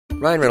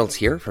Ryan Reynolds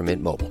here from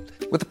Mint Mobile.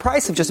 With the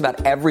price of just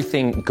about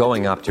everything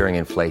going up during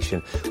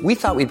inflation, we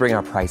thought we'd bring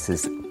our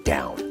prices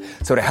down.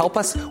 So to help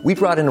us, we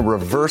brought in a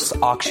reverse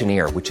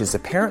auctioneer, which is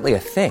apparently a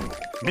thing.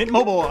 Mint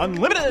Mobile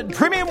Unlimited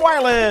Premium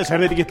Wireless. How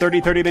to get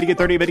 30, 30, bit to get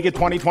 30, bit to get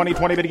 20, 20,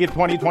 20, bit to get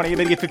 20, 20,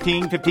 bit to get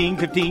 15, 15,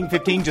 15,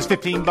 15, just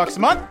 $15 a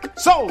month?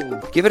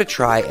 Sold! Give it a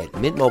try at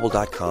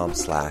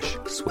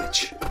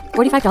mintmobile.com/switch.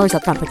 $45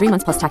 up front for 3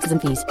 months plus taxes and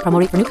fees. Promo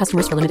rate for new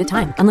customers for limited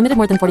time. Unlimited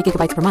more than 40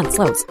 gigabytes per month.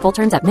 Slows full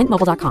terms at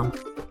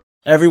mintmobile.com.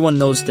 Everyone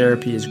knows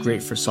therapy is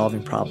great for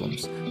solving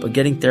problems, but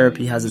getting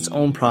therapy has its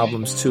own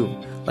problems too,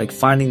 like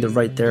finding the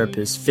right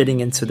therapist,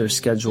 fitting into their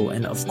schedule,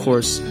 and of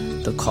course,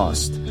 the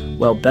cost.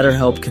 Well,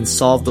 BetterHelp can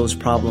solve those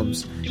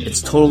problems.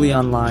 It's totally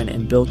online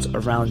and built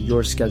around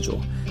your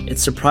schedule.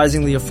 It's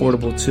surprisingly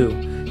affordable too.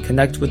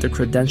 Connect with a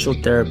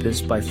credentialed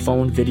therapist by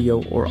phone,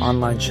 video, or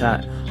online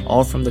chat,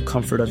 all from the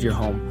comfort of your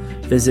home.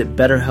 Visit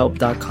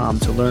BetterHelp.com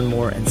to learn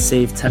more and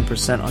save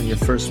 10% on your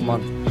first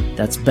month.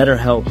 That's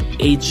BetterHelp,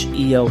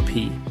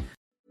 H-E-L-P.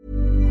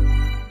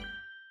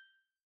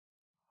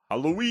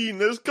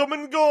 Halloween is come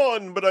and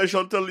gone, but I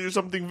shall tell you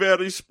something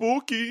very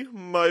spooky.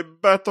 My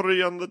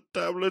battery on the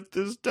tablet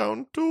is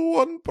down to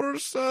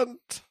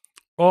 1%.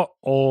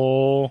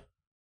 Uh-oh.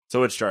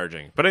 So it's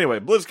charging. But anyway,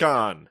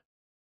 Blizzcon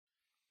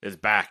is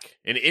back.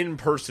 An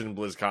in-person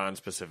Blizzcon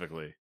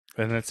specifically.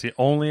 And it's the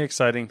only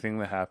exciting thing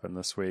that happened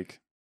this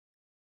week.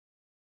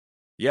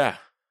 Yeah.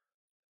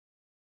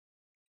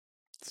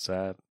 It's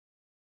sad.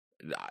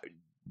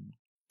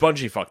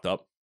 Bungie fucked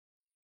up.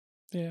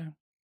 Yeah.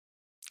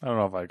 I don't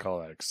know if I'd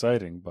call that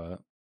exciting, but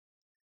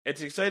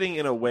it's exciting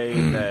in a way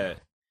that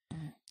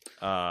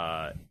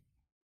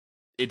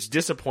it's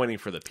disappointing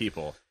for the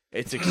people.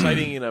 It's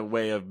exciting in a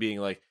way of being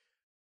like,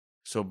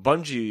 so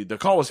Bungie, the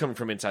call was coming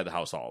from inside the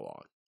house all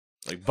along.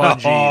 Like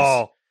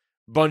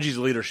Bungie's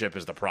leadership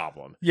is the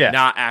problem. Yeah.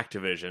 Not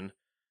Activision,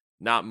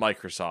 not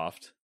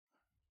Microsoft,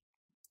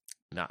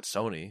 not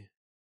Sony.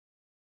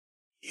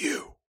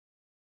 You.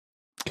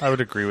 I would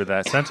agree with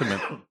that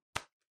sentiment.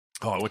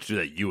 Oh, I went to do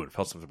that and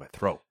felt something in my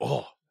throat.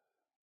 Oh.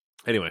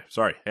 Anyway,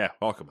 sorry. Yeah,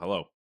 welcome.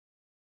 Hello.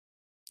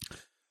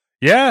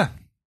 Yeah.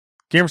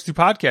 Gamers 2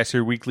 Podcast,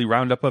 your weekly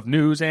roundup of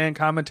news and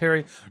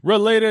commentary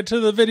related to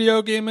the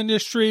video game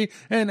industry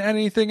and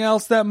anything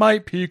else that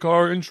might pique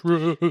our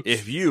interest.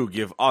 If you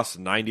give us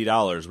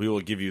 $90, we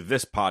will give you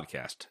this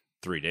podcast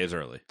 3 days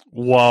early.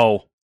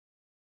 Whoa.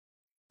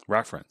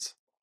 Reference.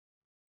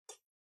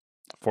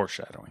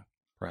 Foreshadowing,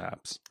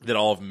 perhaps. That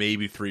all of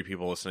maybe 3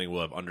 people listening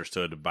will have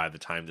understood by the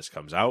time this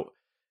comes out,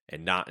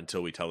 and not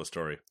until we tell the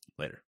story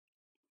later.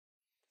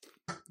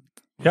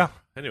 Yeah.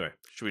 Anyway,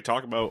 should we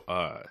talk about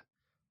a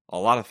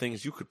lot of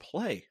things you could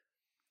play?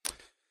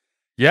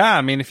 Yeah,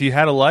 I mean, if you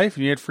had a life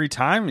and you had free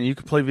time and you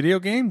could play video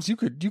games, you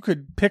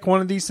could pick one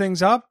of these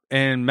things up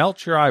and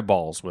melt your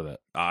eyeballs with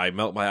it. I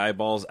melt my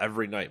eyeballs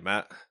every night,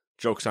 Matt.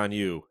 Joke's on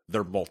you.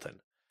 They're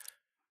molten.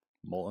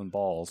 Molten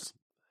balls.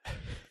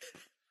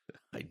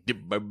 I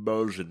dip my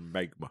balls in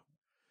magma.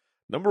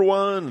 Number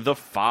 1, The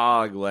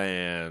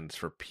Foglands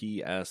for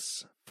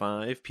PS5,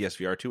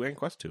 PSVR 2, and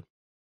Quest 2.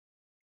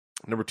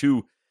 Number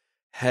 2,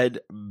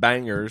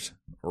 Headbangers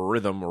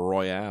Rhythm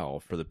Royale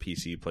for the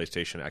PC,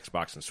 PlayStation,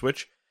 Xbox, and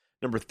Switch.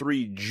 Number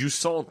 3,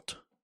 Jusant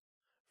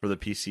for the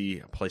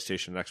PC,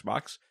 PlayStation, and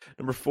Xbox.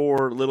 Number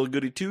 4, Little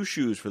Goody Two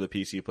Shoes for the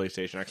PC,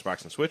 PlayStation,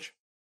 Xbox, and Switch.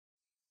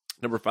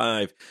 Number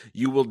 5,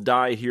 You Will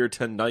Die Here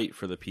Tonight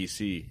for the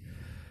PC.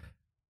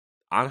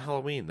 On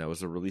Halloween. That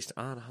was released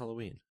on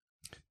Halloween.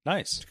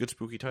 Nice. It's a good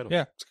spooky title.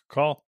 Yeah, it's a good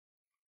call.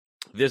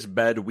 This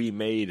Bed We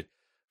Made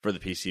for the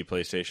PC,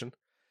 PlayStation.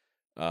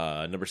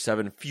 Number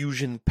 7,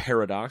 Fusion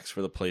Paradox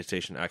for the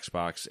PlayStation,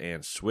 Xbox,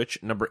 and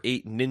Switch. Number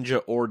 8,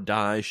 Ninja or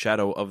Die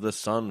Shadow of the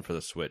Sun for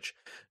the Switch.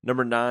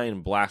 Number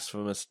 9,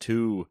 Blasphemous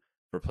 2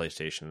 for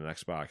PlayStation and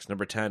Xbox.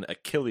 Number 10,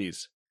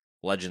 Achilles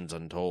Legends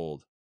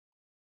Untold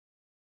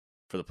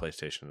for the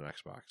PlayStation and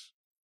Xbox.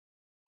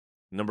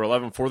 Number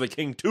 11, For the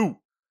King 2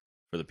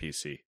 for the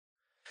PC.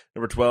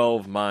 Number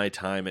 12, My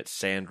Time at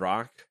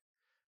Sandrock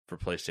for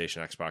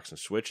PlayStation, Xbox, and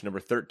Switch. Number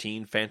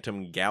 13,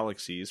 Phantom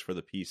Galaxies for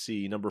the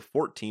PC. Number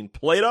 14,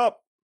 Played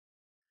Up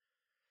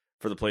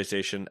for the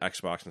PlayStation,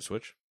 Xbox, and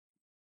Switch.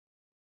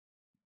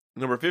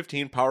 Number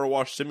 15, Power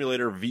Wash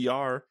Simulator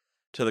VR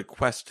to the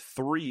Quest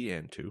 3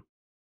 and 2.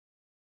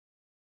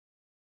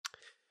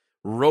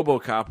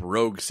 RoboCop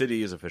Rogue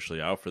City is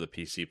officially out for the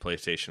PC,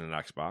 PlayStation, and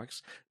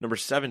Xbox. Number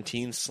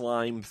 17,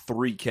 Slime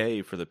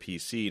 3K for the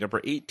PC.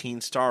 Number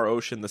 18, Star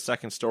Ocean, The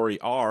Second Story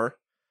R.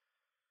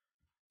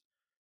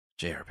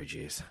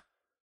 JRPGs.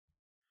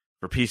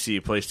 For PC,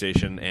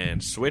 PlayStation,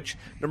 and Switch.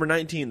 Number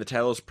 19, The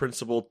Talos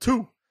Principle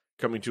 2,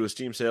 coming to a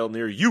Steam sale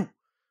near you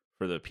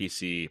for the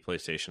PC,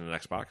 PlayStation, and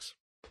Xbox.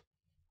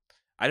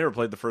 I never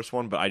played the first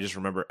one, but I just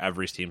remember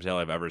every Steam sale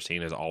I've ever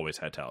seen has always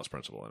had Talos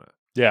Principle in it.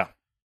 Yeah.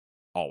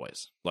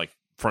 Always. Like,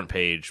 front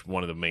page,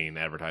 one of the main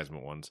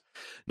advertisement ones.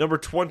 Number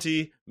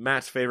 20,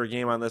 Matt's favorite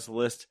game on this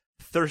list,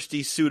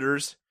 Thirsty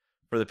Suitors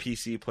for the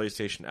PC,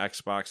 PlayStation,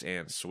 Xbox,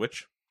 and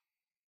Switch.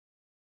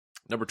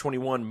 Number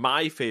 21,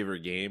 my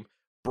favorite game,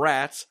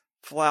 Bratz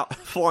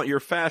Flaunt Your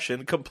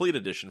Fashion Complete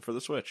Edition for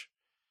the Switch.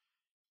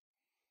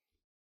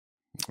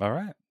 All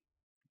right.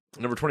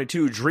 Number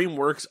 22,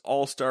 DreamWorks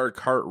All-Star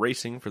Kart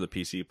Racing for the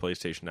PC,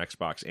 PlayStation,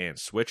 Xbox, and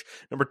Switch.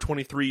 Number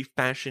 23,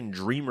 Fashion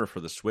Dreamer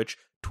for the Switch.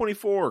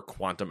 24,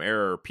 Quantum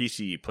Error,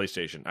 PC,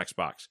 PlayStation,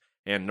 Xbox.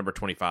 And number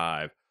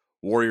 25,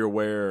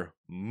 WarriorWare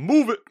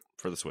Move It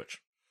for the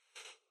Switch.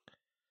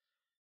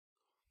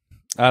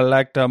 I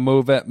like to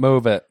move it.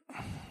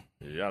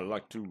 Yeah, I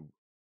like to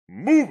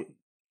move it.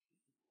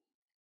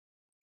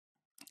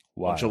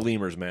 Wow. Bunch of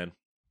lemurs, man.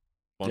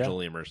 Bunch Yeah. of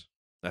lemurs.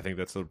 I think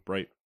that's the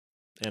right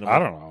animal. I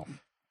don't know.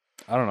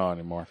 I don't know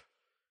anymore.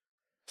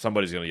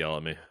 Somebody's going to yell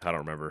at me. I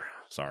don't remember.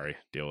 Sorry.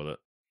 Deal with it.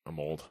 I'm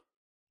old.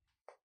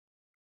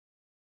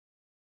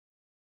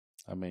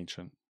 I'm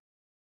ancient.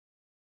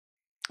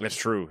 It's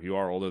true. You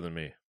are older than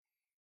me.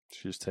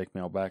 She just take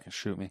me out back and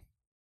shoot me.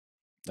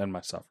 End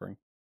my suffering.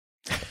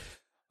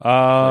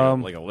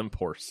 Like a limp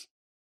horse.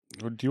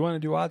 Do you want to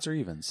do odds or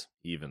evens?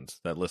 Evens.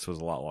 That list was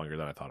a lot longer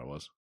than I thought it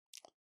was.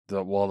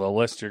 The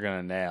list you're going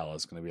to nail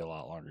is going to be a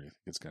lot longer than you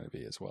think it's going to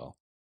be as well.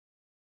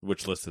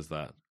 Which list is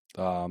that?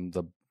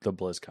 The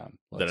BlizzCon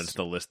list. Then it's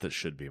the list that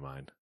should be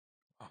mine.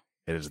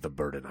 It is the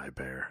burden I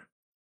bear.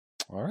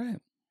 All right.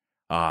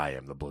 I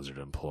am the Blizzard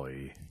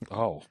employee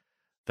Oh.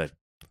 that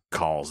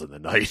calls in the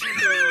night.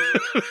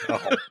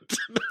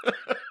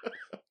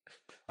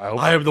 Oh.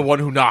 I am the one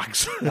who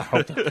knocks. I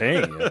hope they're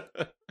paying you.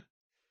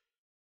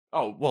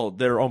 Oh, well,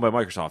 they're owned by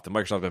Microsoft, and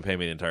Microsoft has been paying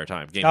me the entire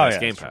time. Game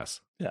Game Pass.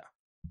 Yeah.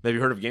 Have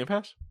you heard of Game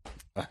Pass?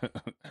 Have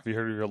you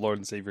heard of your Lord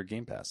and Savior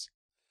Game Pass?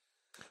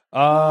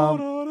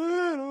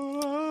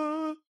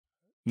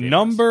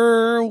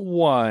 Number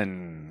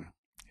 1.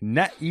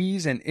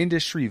 NetEase and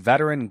industry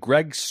veteran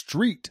Greg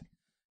Street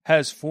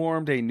has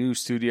formed a new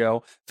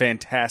studio,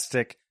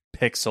 Fantastic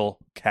Pixel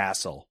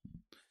Castle,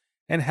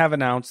 and have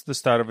announced the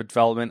start of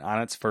development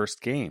on its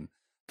first game.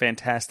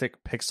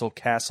 Fantastic Pixel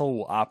Castle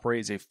will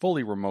operate as a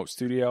fully remote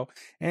studio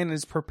and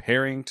is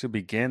preparing to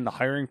begin the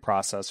hiring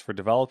process for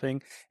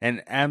developing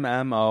an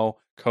MMO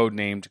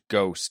codenamed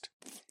Ghost,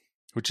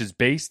 which is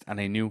based on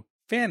a new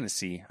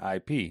fantasy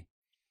IP.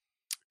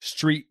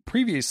 Street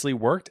previously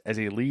worked as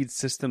a lead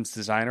systems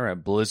designer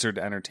at Blizzard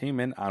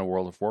Entertainment on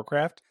World of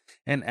Warcraft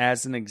and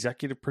as an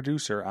executive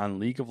producer on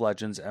League of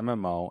Legends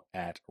MMO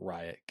at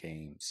Riot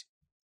Games.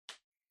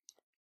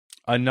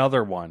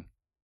 Another one.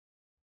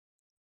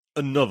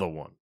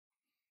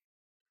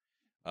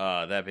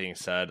 That being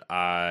said,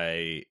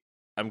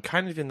 I'm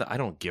kind of in the I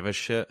don't give a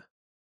shit.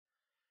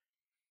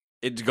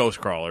 It's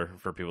Ghostcrawler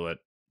for people that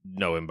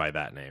know him by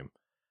that name.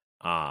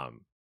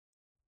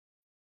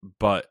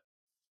 But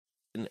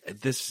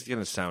this is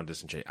gonna sound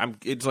disenchanted.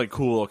 It's like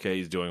cool, okay,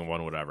 he's doing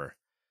one, whatever.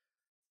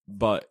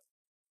 But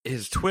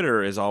his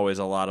Twitter is always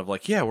a lot of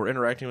like, yeah, we're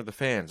interacting with the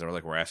fans, and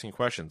we're asking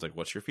questions, like,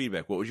 what's your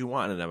feedback? What would you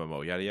want in an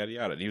MMO? Yada yada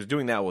yada. And he was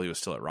doing that while he was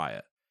still at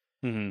Riot,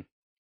 Mm-hmm.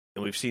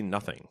 and we've seen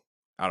nothing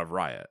out of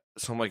Riot.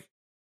 So I'm like,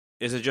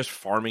 is it just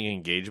farming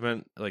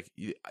engagement? Like,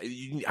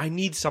 I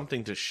need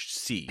something to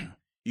see.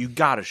 You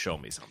got to show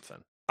me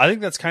something. I think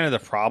that's kind of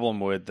the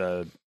problem with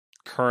the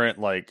current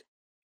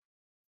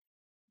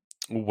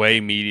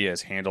way media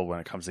is handled when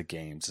it comes to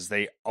games. Is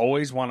they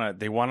always want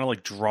to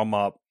drum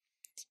up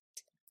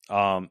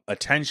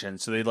attention,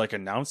 so they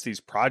announce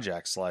these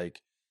projects right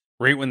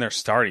when they're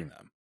starting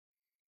them.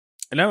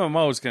 An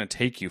MMO is going to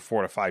take you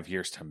 4 to 5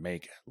 years to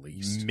make at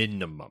least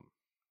Minimum.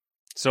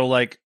 So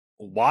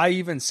why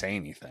even say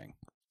anything?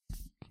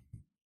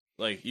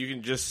 You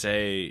can just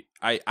say,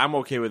 I'm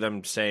okay with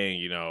them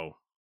saying,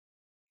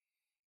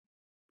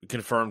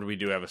 confirmed we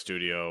do have a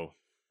studio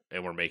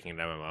and we're making an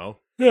MMO.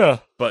 Yeah.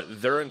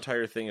 But their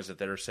entire thing is that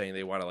they're saying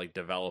they want to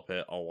develop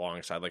it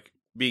alongside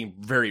being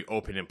very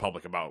open and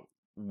public about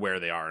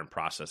where they are in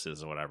processes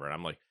and whatever. And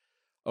I'm like,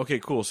 okay,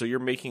 cool. So you're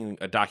making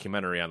a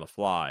documentary on the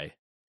fly,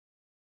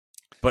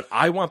 but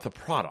I want the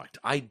product.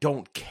 I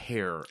don't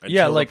care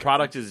until the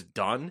product is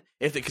done.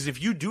 Because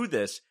if you do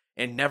this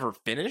and never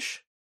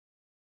finish,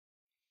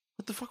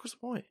 what the fuck was the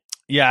point?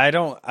 Yeah, I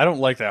don't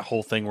like that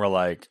whole thing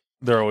where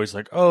they're always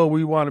oh,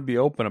 we want to be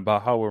open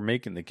about how we're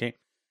making the game.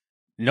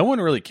 No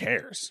one really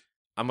cares.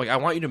 I'm I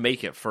want you to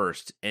make it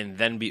first and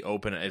then be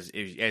open as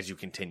you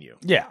continue.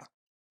 Yeah,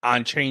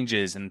 on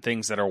changes and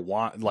things that are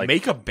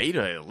make a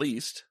beta at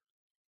least.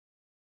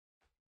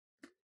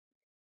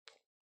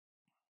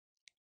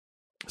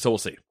 So we'll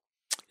see.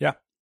 Yeah.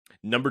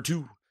 Number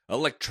 2,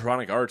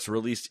 Electronic Arts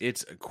released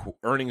its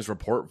earnings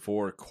report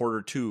for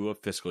quarter 2 of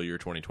fiscal year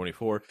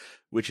 2024,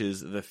 which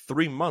is the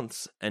 3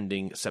 months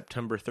ending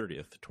September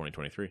 30th,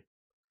 2023.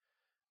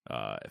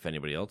 If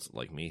anybody else,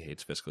 like me,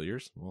 hates fiscal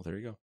years, well, there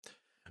you go.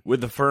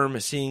 With the firm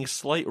seeing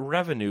slight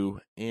revenue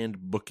and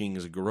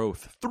bookings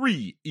growth,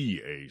 3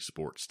 EA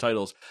Sports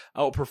titles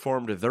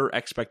outperformed their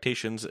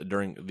expectations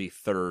during the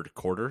third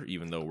quarter,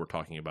 even though we're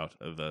talking about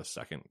the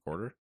second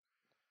quarter.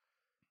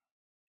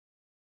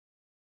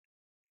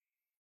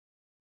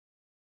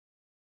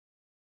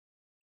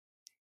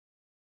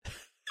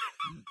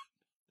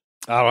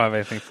 I don't have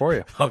anything for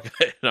you.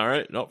 Okay, all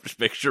right. Nope, just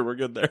make sure we're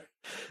good there.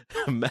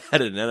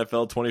 Madden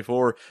NFL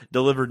 24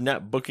 delivered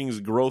net bookings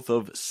growth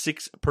of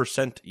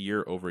 6%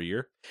 year over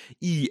year.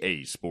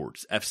 EA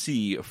Sports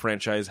FC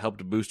franchise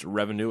helped boost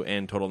revenue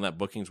and total net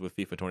bookings with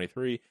FIFA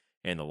 23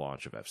 and the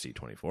launch of FC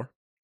 24.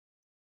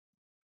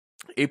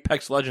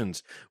 Apex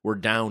Legends were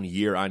down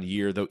year on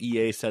year, though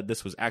EA said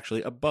this was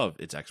actually above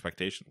its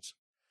expectations.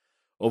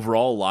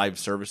 Overall, live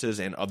services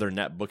and other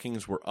net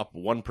bookings were up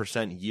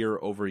 1% year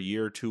over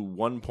year to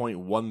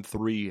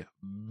 $1.13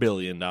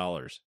 billion.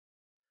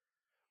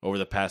 Over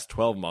the past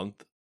 12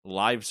 months,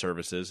 live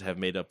services have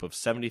made up of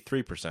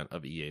 73%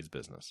 of EA's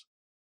business.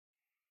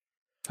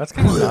 That's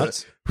kind of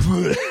nuts.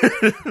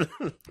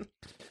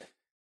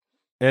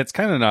 It's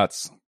kind of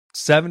nuts.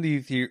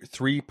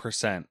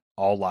 73%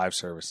 all live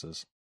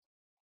services.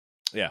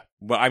 Yeah.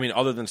 But I mean,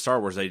 other than Star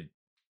Wars,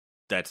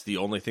 that's the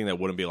only thing that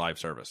wouldn't be live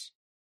service.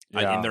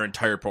 Yeah. In their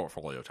entire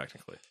portfolio,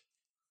 technically.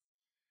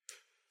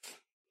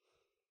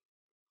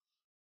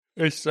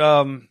 It's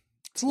a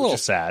little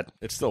sad.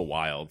 It's still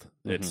wild.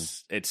 Mm-hmm.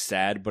 It's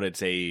sad, but it's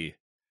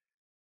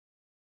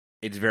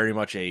very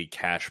much a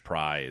cash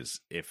prize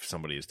if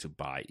somebody is to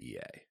buy EA.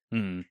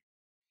 Mm.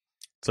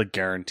 It's like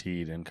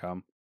guaranteed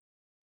income.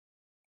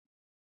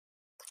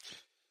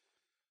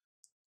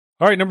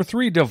 All right, number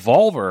 3,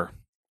 Devolver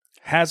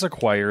has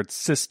acquired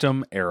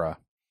System Era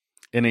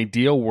in a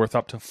deal worth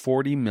up to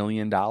 $40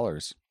 million.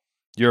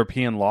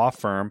 European law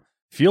firm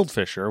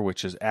Fieldfisher,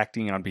 which is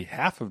acting on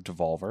behalf of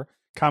Devolver,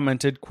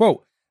 commented,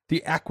 quote,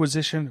 "The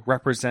acquisition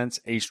represents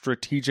a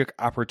strategic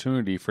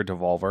opportunity for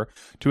Devolver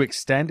to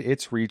extend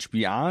its reach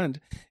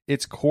beyond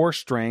its core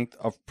strength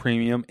of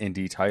premium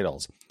indie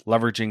titles,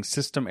 leveraging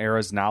System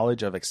Era's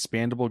knowledge of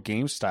expandable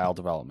game style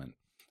development,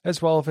 as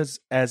well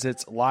as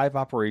its live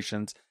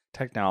operations,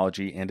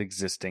 technology, and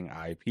existing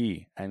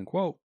IP," end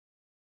quote.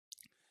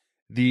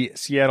 The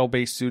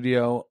Seattle-based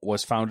studio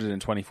was founded in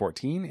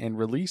 2014 and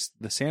released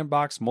the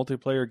sandbox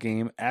multiplayer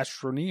game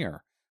Astroneer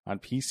on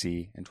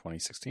PC in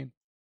 2016.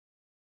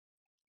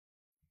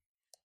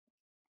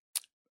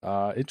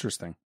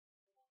 Interesting.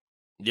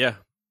 Yeah.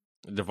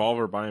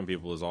 Devolver buying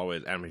people is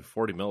always, I mean,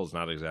 40 mil is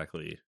not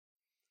exactly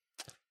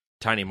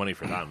tiny money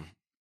for them.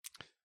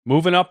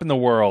 Moving up in the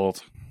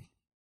world.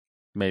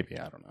 Maybe,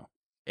 I don't know.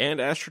 And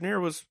Astroneer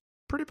was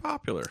pretty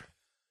popular.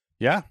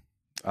 Yeah.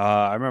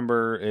 I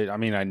remember it. I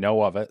mean, I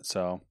know of it,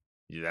 so.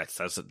 Yeah,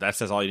 that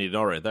says all you need to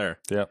know right there.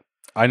 Yep.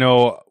 I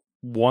know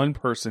one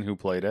person who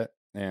played it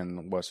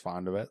and was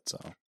fond of it, so.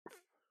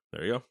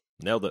 There you go.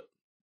 Nailed it.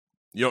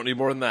 You don't need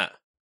more than that.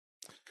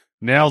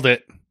 Nailed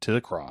it to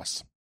the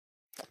cross.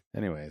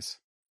 Anyways.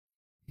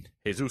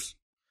 Jesus.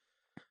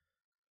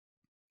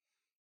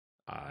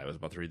 I was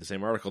about to read the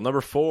same article.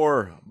 Number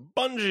 4,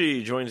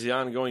 Bungie joins the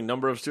ongoing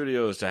number of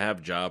studios to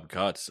have job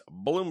cuts.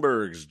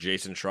 Bloomberg's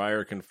Jason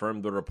Schreier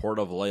confirmed the report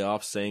of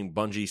layoffs, saying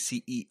Bungie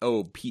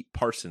CEO Pete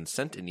Parsons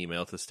sent an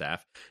email to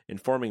staff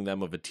informing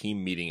them of a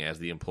team meeting as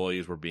the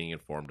employees were being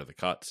informed of the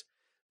cuts.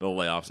 The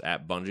layoffs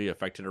at Bungie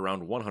affected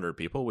around 100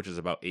 people, which is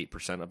about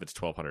 8% of its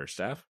 1,200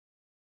 staff.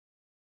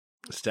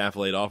 Staff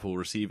laid off will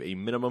receive a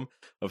minimum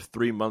of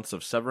 3 months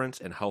of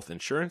severance and health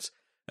insurance,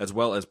 as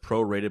well as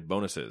prorated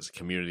bonuses.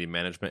 Community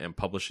management and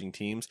publishing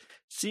teams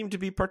seem to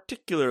be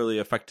particularly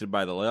affected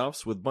by the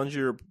layoffs, with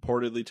Bungie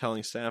reportedly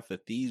telling staff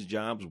that these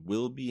jobs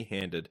will be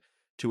handed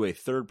to a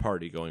third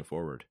party going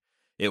forward.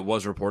 It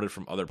was reported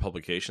from other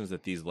publications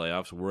that these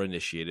layoffs were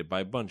initiated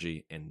by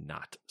Bungie and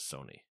not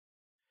Sony.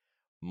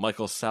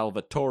 Michael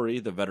Salvatore,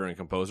 the veteran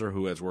composer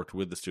who has worked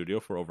with the studio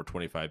for over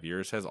 25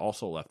 years, has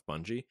also left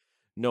Bungie.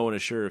 No one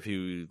is sure if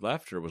he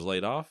left or was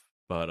laid off,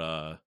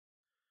 but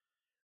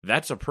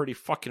that's a pretty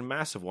fucking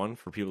massive one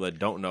for people that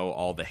don't know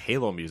all the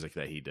Halo music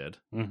that he did.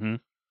 Mm-hmm.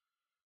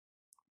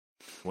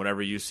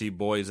 Whenever you see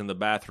boys in the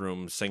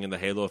bathroom singing the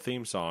Halo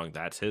theme song,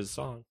 that's his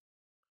song.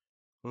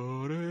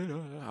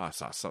 I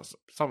saw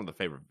some of the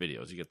favorite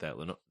videos. You get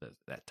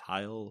that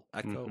tile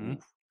echo. Mm-hmm.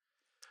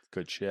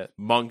 Good shit.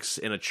 Monks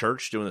in a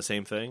church doing the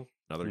same thing.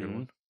 Another good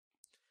one.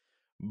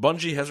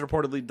 Bungie has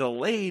reportedly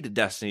delayed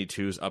Destiny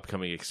 2's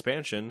upcoming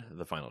expansion,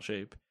 The Final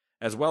Shape,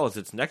 as well as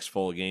its next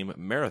full game,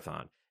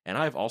 Marathon. And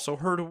I've also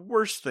heard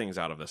worse things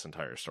out of this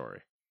entire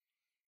story.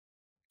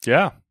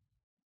 Yeah.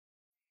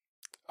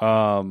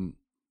 I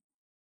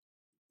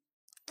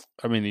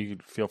mean, you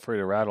could feel free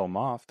to rattle them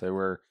off. They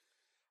were...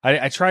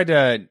 I tried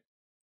to...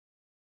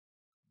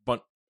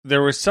 But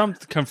there was some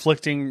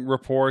conflicting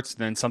reports,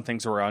 and then some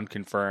things were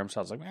unconfirmed, so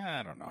I was like,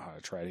 I don't know how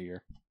to try it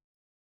here.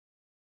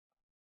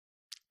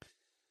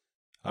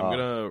 I'm going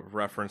to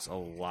reference a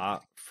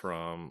lot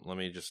from... Let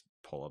me just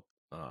pull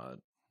up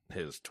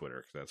his Twitter,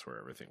 because that's where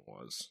everything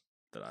was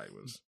that I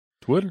was...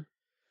 Twitter?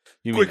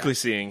 You quickly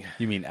seeing.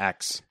 You mean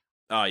X?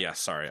 Yeah,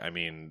 sorry. I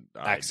mean,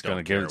 X I don't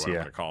gonna care give it to what you.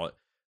 I'm going to call it.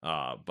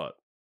 But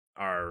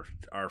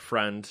our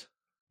friend...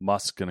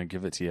 Musk gonna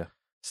give it to you.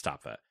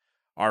 Stop that.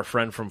 Our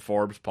friend from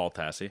Forbes, Paul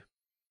Tassi.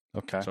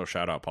 Okay. So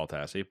shout out Paul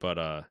Tassi.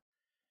 But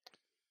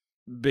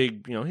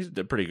big, he's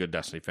a pretty good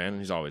Destiny fan, and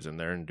he's always in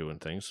there and doing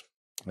things.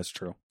 That's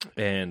true.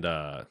 And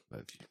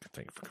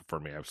thank you for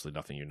me absolutely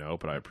nothing you know,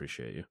 but I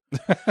appreciate you.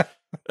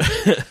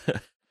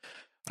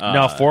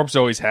 No, Forbes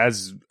always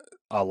has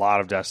a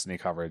lot of Destiny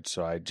coverage,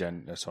 so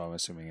I'm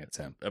assuming it's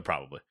him.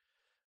 Probably.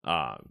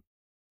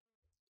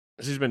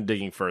 He's been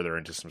digging further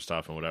into some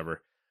stuff and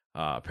whatever.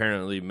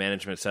 Apparently,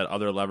 management said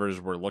other levers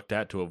were looked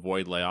at to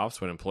avoid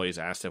layoffs. When employees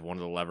asked if one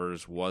of the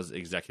levers was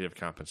executive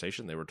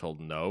compensation, they were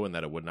told no and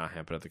that it would not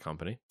happen at the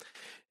company.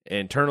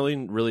 Internally,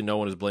 really no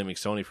one is blaming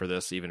Sony for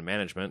this, even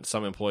management.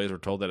 Some employees were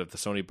told that if the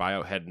Sony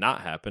buyout had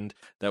not happened,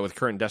 that with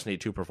current Destiny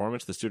 2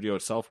 performance, the studio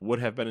itself would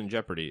have been in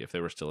jeopardy if they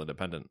were still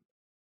independent.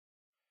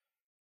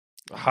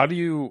 How?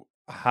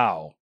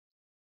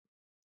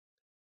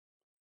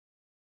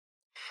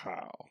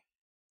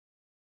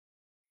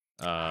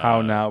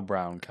 How now,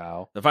 brown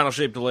cow? The final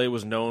shape delay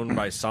was known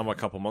by some a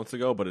couple months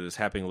ago, but it is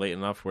happening late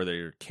enough where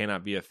there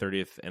cannot be a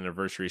 30th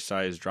anniversary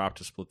size drop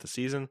to split the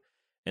season,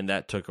 and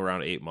that took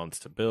around 8 months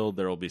to build.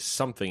 There will be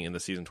something in the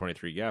Season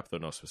 23 gap, though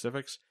no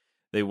specifics.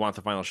 They want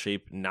the final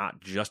shape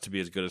not just to be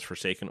as good as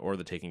Forsaken or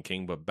The Taken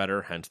King, but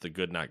better, hence the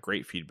good, not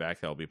great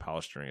feedback that will be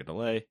polished during a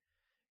delay.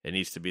 It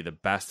needs to be the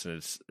best, and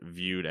it's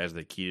viewed as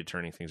the key to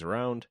turning things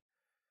around.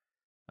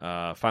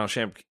 Final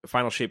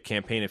shape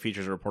campaign and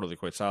features are reportedly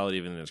quite solid,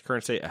 even in its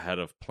current state, ahead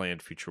of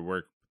planned future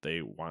work.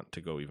 They want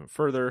to go even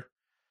further.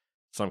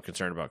 Some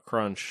concern about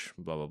crunch,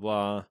 blah, blah,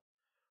 blah.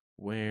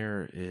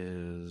 Where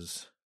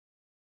is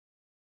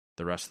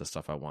the rest of the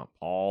stuff I want,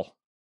 Paul?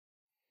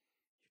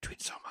 You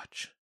tweet so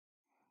much.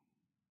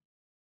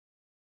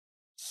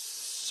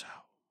 So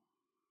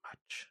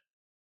much.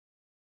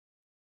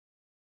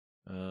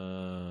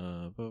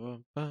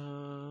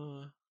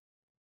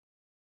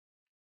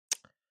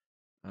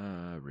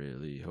 I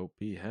really hope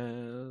he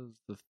has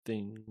the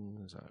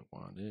things I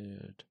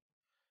wanted.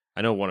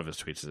 I know one of his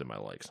tweets is in my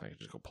likes, and I can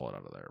just go pull it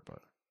out of there,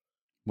 but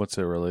What's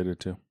it related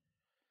to?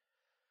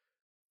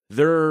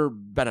 their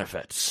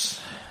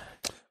benefits.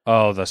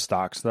 Oh, the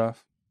stock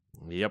stuff?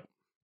 Yep.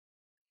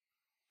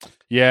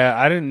 Yeah,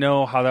 I didn't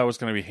know how that was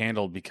going to be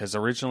handled because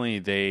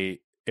originally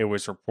it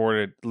was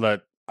reported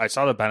that I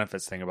saw the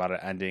benefits thing about it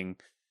ending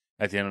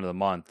at the end of the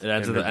month. It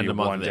ends at the end of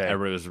the month, day.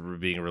 everybody was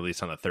being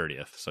released on the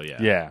 30th, so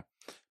yeah. Yeah.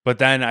 But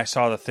then I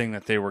saw the thing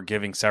that they were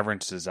giving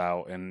severances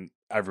out and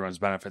everyone's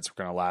benefits were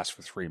going to last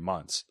for 3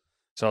 months.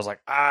 So I was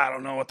like, I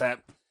don't know what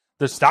that...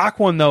 The stock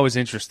one, though, is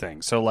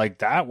interesting. So, like,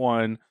 that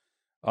one,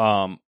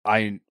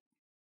 I...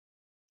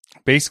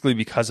 Basically,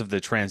 because of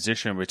the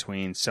transition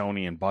between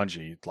Sony and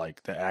Bungie,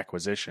 like, the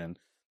acquisition,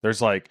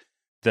 there's, like,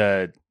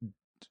 the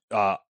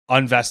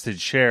unvested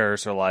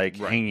shares are, like,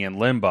 hanging in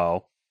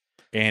limbo.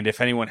 And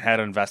if anyone had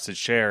invested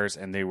shares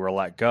and they were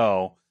let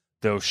go,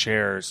 those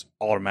shares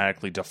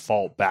automatically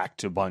default back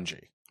to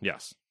Bungie.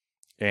 Yes.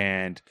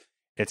 And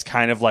it's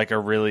kind of like a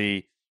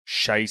really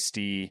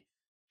shisty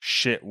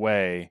shit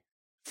way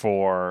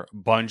for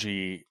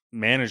Bungie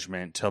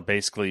management to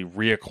basically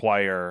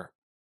reacquire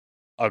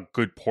a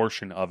good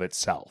portion of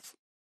itself.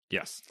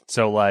 Yes.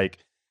 So, like,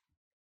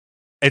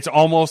 it's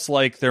almost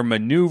like they're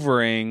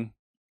maneuvering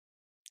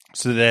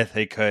so that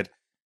they could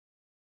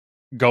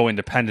go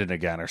independent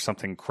again or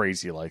something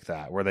crazy like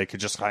that, where they could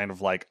just kind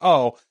of like,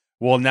 oh,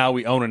 well, now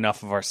we own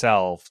enough of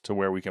ourselves to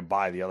where we can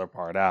buy the other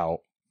part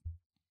out.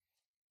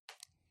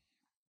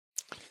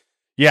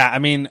 Yeah, I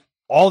mean,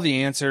 all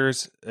the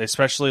answers,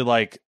 especially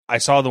like I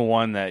saw the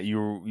one that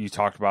you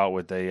talked about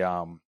with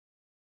the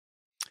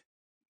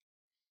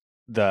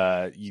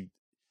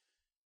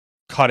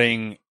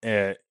cutting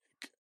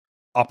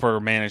upper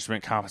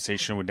management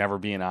compensation would never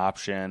be an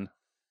option.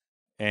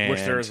 And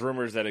which there's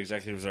rumors that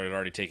executives had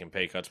already taken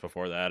pay cuts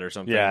before that or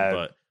something. Yeah,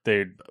 but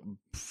they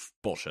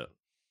bullshit.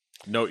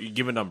 No, you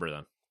give a number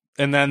then.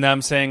 And then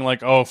them saying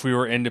like, oh, if we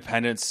were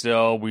independent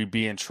still, we'd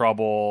be in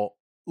trouble.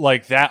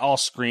 Like that all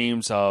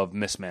screams of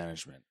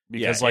mismanagement.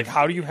 Because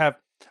how do you have...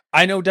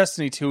 I know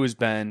Destiny 2 has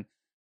been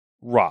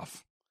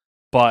rough,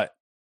 but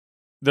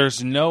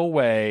there's no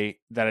way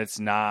that it's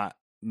not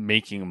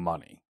making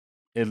money.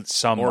 It's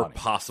some or money.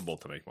 Possible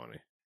to make money.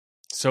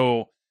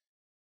 So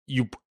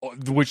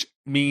which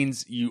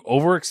means you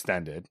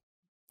overextended,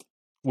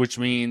 which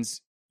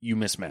means you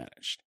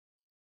mismanaged.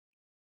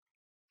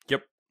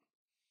 Yep.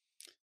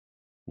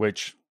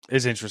 Which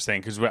is interesting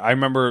because I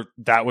remember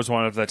that was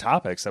one of the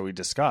topics that we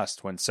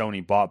discussed when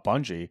Sony bought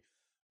Bungie.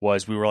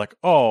 Was we were like,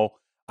 oh,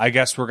 I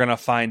guess we're gonna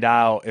find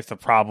out if the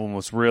problem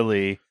was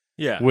really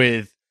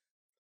with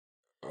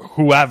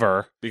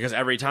whoever, because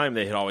every time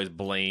they had always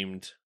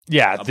blamed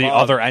the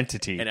other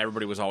entity, and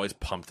everybody was always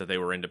pumped that they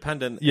were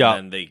independent. Yeah,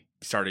 and then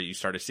you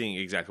started seeing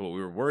exactly what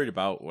we were worried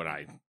about when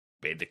I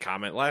made the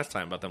comment last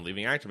time about them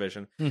leaving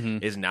Activision. Mm-hmm.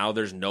 Is now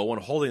there's no one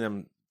holding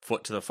them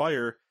foot to the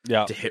fire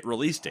to hit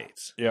release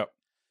dates. Yep.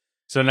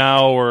 So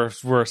now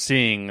we're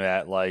seeing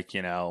that, like,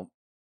 you know,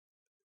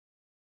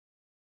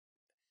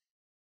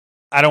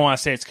 I don't want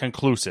to say it's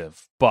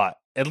conclusive, but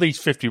at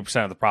least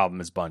 50% of the problem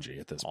is Bungie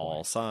at this point.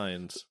 All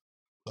signs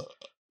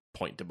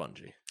point to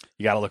Bungie.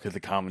 You got to look at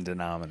the common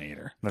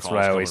denominator. That's what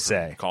I always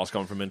say. Calls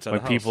coming from inside when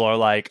the house. People are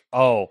like,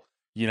 oh,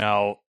 you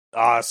know,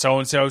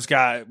 so-and-so's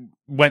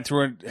went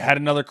through and had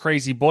another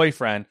crazy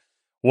boyfriend.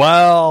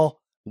 Well,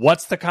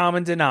 what's the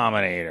common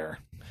denominator?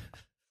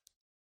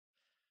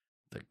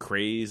 The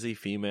crazy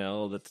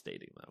female that's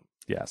dating them.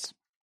 Yes.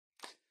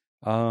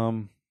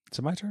 Is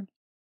it my turn?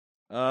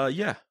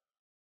 Yeah.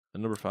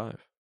 Number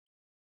 5.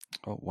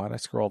 Oh, why'd I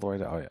scroll all the way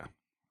down? Oh, yeah.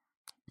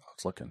 I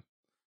was looking.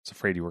 I was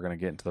afraid you were going to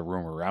get into the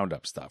rumor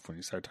roundup stuff when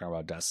you started talking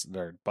about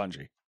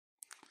Bungie.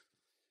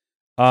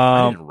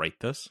 I didn't write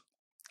this.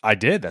 I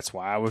did. That's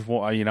why I was,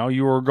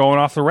 you were going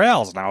off the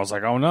rails, and I was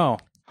like, oh, no.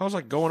 How's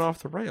that going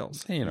off the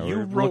rails? You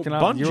wrote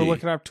Bungie. You were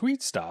looking up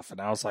tweet stuff, and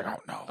I was like, oh,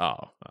 no.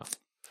 Oh. All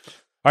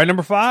right,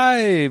 number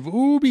 5.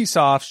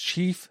 Ubisoft's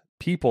chief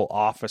people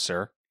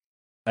officer,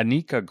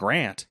 Anika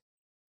Grant,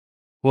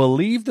 will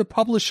leave the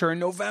publisher in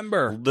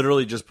November.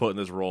 Literally just put in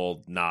this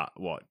role, not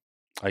what?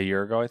 A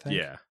year ago, I think?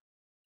 Yeah.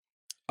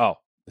 Oh,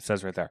 it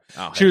says right there.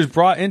 Oh, she was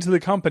brought into the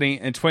company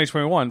in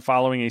 2021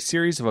 following a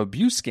series of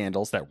abuse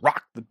scandals that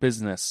rocked the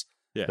business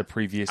the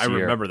previous year. I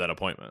remember that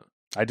appointment.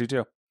 I do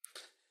too.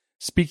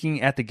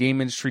 Speaking at the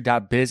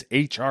GameIndustry.biz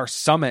HR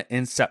Summit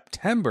in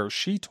September,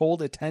 she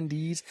told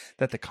attendees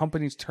that the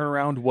company's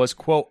turnaround was,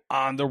 quote,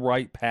 on the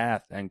right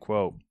path, end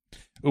quote.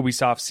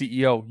 Ubisoft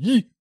CEO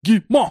Yi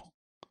Guillemot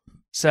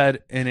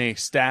said in a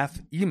staff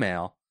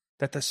email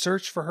that the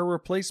search for her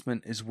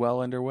replacement is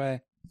well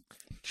underway.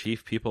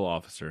 Chief People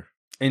Officer.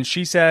 And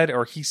she said,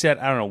 or he said,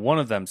 I don't know, one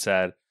of them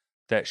said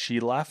that she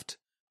left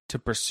to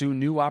pursue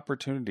new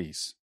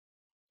opportunities.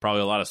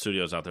 Probably a lot of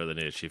studios out there that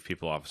need a Chief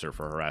People Officer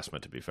for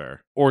harassment, to be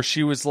fair. Or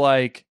she was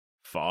like,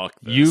 fuck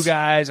this. You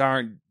guys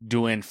aren't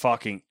doing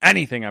fucking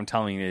anything I'm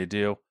telling you to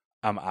do.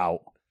 I'm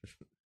out.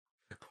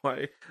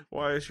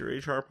 Why is your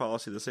HR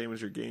policy the same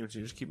as your games?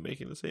 You just keep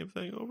making the same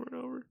thing over and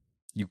over?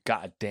 You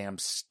goddamn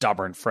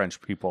stubborn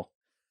French people.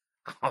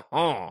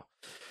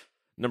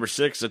 Number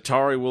 6,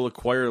 Atari will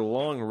acquire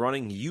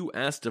long-running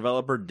U.S.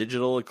 developer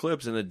Digital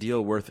Eclipse in a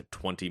deal worth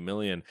 $20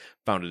 million.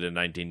 Founded in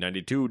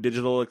 1992,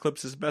 Digital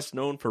Eclipse is best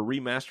known for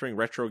remastering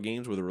retro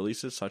games with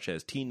releases such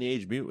as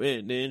Teenage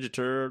Mutant Ninja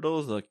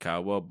Turtles, the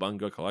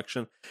Cowabunga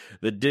Collection,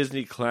 the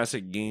Disney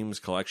Classic Games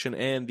Collection,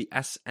 and the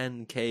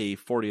SNK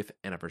 40th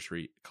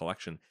Anniversary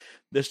Collection.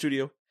 The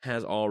studio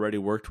has already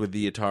worked with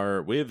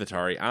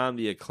Atari on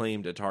the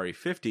acclaimed Atari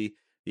 50,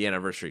 the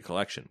Anniversary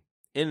Collection.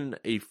 In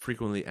a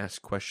frequently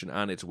asked question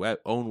on its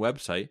own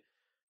website,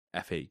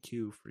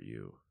 FAQ for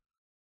you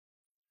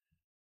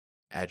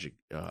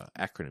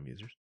acronym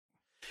users.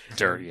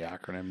 Dirty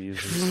acronym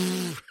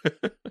users.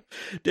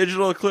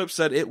 Digital Eclipse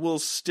said it will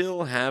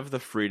still have the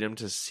freedom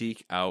to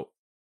seek out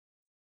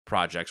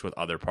projects with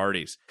other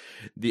parties.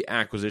 The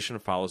acquisition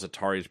follows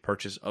Atari's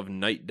purchase of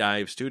Night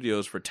Dive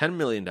Studios for $10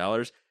 million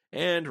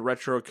and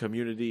retro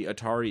community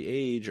Atari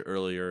Age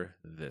earlier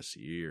this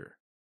year.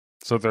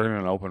 So they're in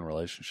an open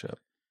relationship.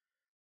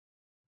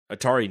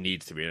 Atari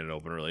needs to be in an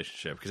open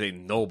relationship because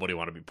ain't nobody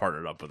want to be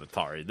partnered up with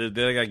Atari.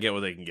 They gotta get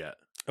what they can get.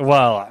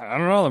 Well, I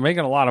don't know. They're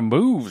making a lot of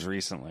moves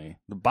recently.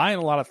 They're buying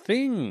a lot of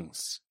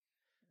things.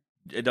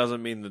 It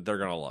doesn't mean that they're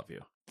gonna love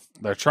you.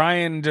 They're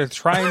trying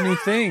new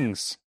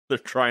things. They're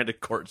trying to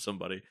court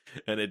somebody,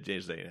 and it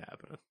just ain't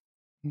happening.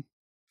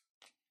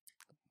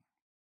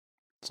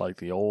 It's like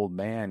the old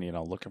man,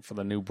 looking for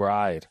the new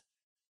bride.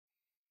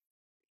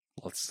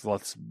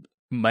 Let's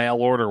mail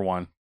order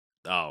one.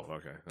 Oh,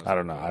 okay. I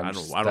don't know. I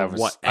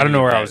don't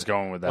know where I was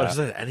going with that. What is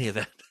that? Any of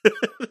that?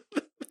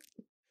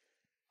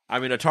 I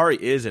mean, Atari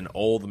is an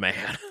old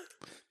man.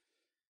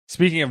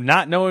 Speaking of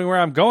not knowing where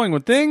I'm going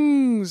with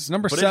things,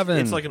 number 7.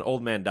 It's like an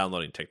old man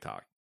downloading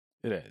TikTok.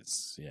 It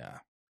is, yeah.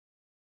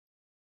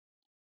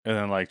 And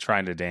then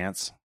trying to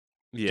dance.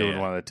 Yeah, doing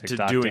one of the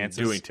TikTok dances.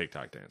 Doing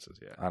TikTok dances,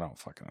 yeah. I don't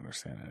fucking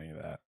understand any of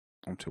that.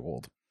 I'm too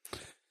old. All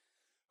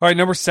right,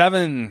 number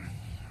 7.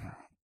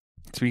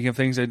 Speaking of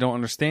things I don't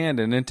understand,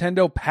 a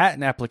Nintendo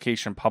patent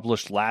application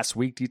published last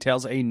week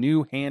details a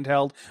new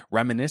handheld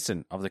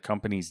reminiscent of the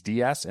company's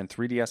DS and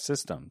 3DS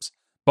systems,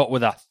 but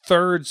with a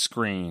third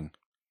screen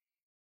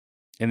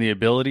and the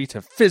ability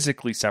to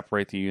physically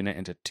separate the unit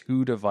into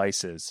 2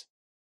 devices.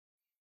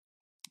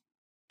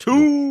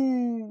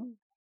 2!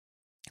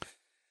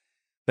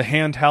 The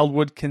handheld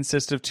would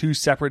consist of 2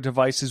 separate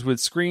devices with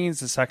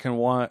screens, the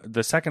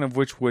second of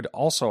which would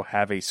also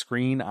have a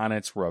screen on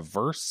its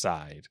reverse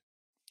side.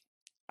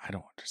 I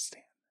don't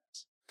understand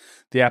this.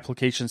 The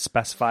application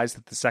specifies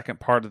that the second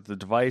part of the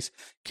device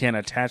can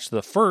attach to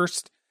the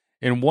first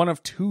in one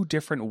of 2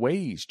 different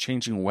ways,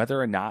 changing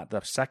whether or not the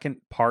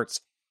second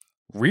part's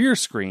rear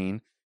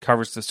screen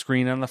covers the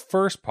screen on the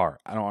first part.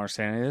 I don't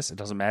understand any of this. It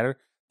doesn't matter.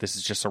 This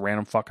is just a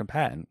random fucking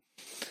patent.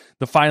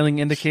 The filing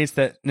indicates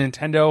that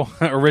Nintendo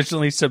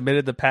originally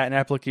submitted the patent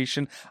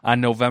application on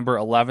November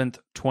 11th,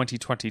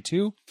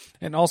 2022,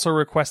 and also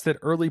requested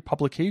early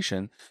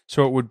publication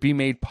so it would be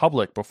made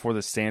public before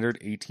the standard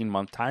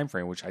 18-month time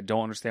frame, which I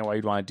don't understand why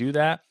you'd want to do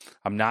that.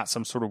 I'm not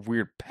some sort of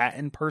weird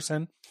patent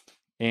person,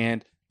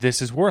 and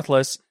this is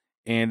worthless,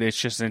 and it's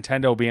just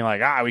Nintendo being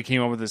like, we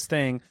came up with this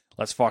thing,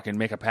 let's fucking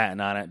make a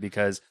patent on it,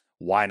 because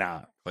why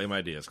not? Claim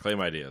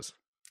ideas.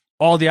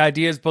 All the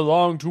ideas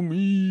belong to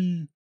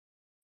me.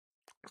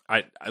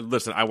 I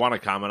listen. I want to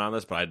comment on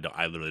this, but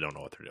I literally don't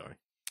know what they're doing.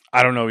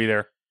 I don't know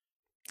either.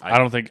 I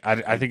don't think.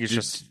 I think it's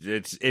just.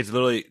 It's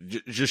literally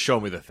just show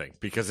me the thing,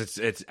 because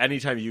it's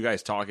anytime you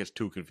guys talk, it's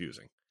too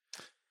confusing.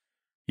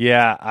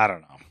 Yeah, I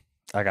don't know.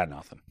 I got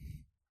nothing.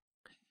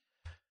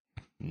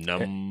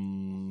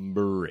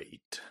 Number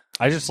 8.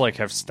 I just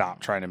have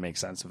stopped trying to make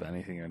sense of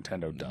anything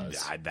Nintendo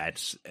does. Yeah,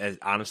 that's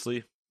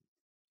honestly,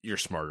 you're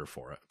smarter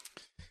for it.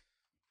 It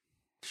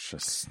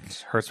just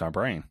hurts my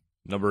brain.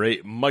 Number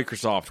 8,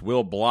 Microsoft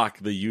will block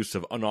the use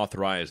of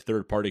unauthorized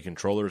third-party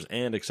controllers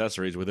and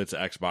accessories with its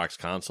Xbox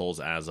consoles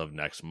as of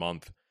next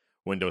month.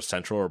 Windows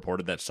Central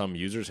reported that some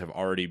users have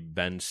already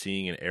been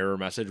seeing an error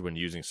message when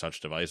using such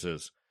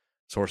devices.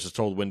 Sources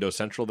told Windows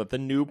Central that the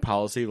new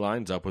policy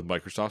lines up with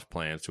Microsoft's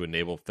plans to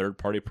enable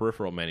third-party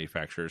peripheral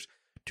manufacturers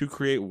to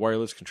create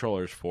wireless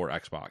controllers for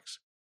Xbox.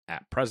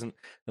 At present,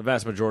 the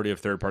vast majority of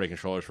third-party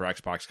controllers for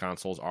Xbox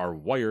consoles are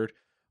wired,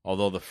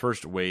 although the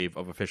first wave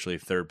of officially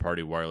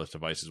third-party wireless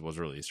devices was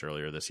released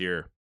earlier this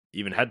year.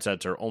 Even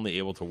headsets are only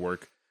able to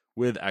work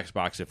with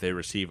Xbox if they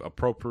receive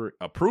appropriate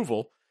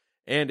approval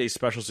and a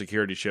special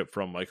security chip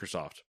from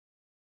Microsoft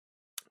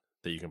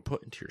that you can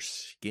put into your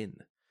skin.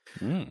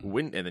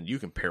 And then you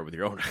can pair with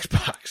your own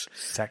Xbox.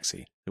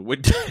 Sexy.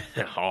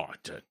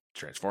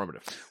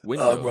 Transformative.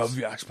 Windows. Rub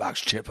your Xbox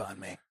chip on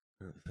me.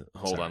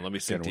 Hold on, let me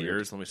sync to weird.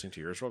 yours. Let me sync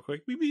to yours real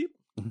quick. Beep, beep.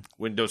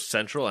 Windows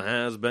Central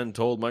has been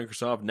told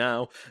Microsoft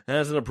now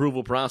has an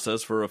approval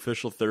process for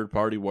official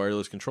third-party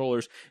wireless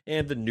controllers,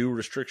 and the new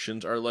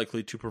restrictions are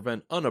likely to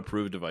prevent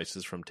unapproved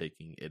devices from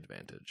taking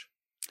advantage.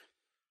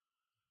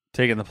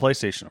 Taking the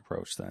PlayStation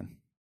approach, then.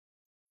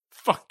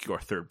 Fuck your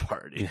third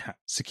party. Yeah,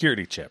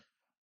 security chip.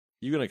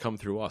 You're going to come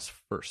through us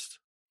first.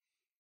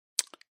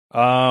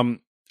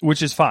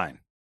 Which is fine.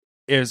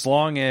 As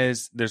long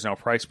as there's no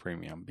price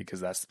premium,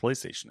 because that's the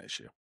PlayStation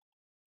issue.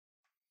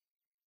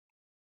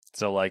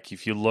 So,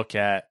 if you look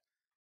at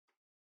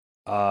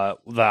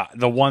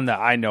the one that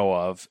I know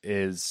of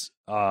is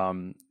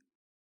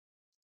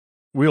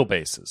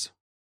Wheelbases.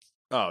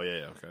 Oh,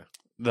 yeah, okay.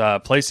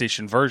 The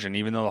PlayStation version,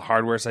 even though the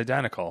hardware is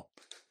identical,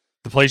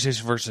 the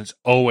PlayStation version is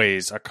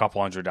always a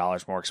couple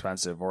 $100 more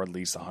expensive, or at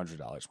least $100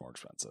 more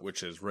expensive.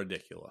 Which is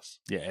ridiculous.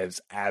 Yeah, it's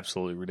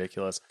absolutely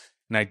ridiculous.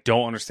 And I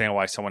don't understand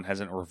why someone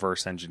hasn't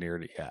reverse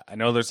engineered it yet. I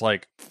know there's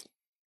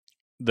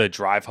the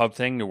Drive Hub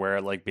thing to where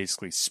it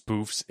basically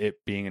spoofs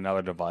it being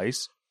another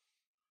device.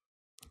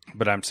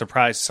 But I'm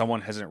surprised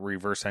someone hasn't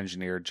reverse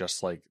engineered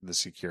just the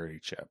security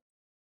chip.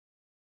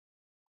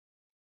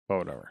 But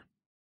whatever.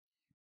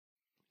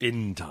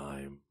 In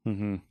time.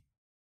 Mm-hmm.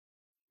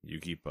 You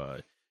keep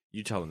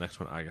you tell the next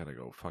one I gotta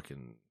go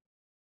fucking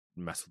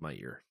mess with my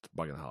ear. It's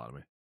bugging the hell out of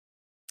me.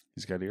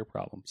 He's got ear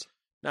problems.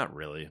 Not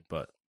really,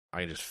 but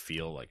I just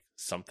feel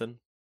something,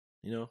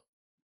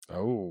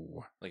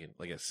 Oh. like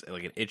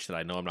an itch that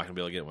I know I'm not gonna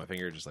be able to get with my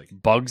finger. Just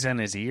bugs in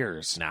his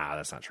ears. Nah,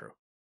 that's not true.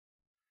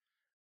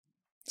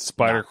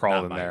 Spider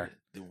crawled in there.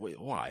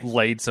 Why?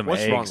 Laid some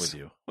eggs. What's wrong with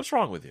you? What's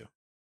wrong with you?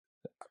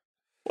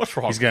 What's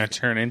wrong? He's gonna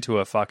turn into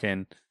a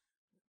fucking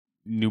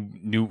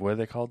new. What are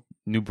they called?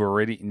 New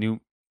Buriti.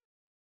 New.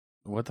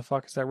 What the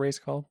fuck is that race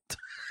called?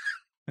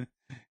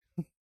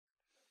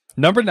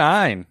 Number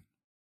 9.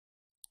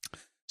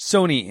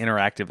 Sony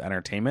Interactive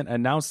Entertainment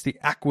announced the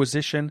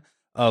acquisition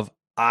of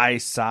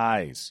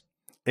iSize,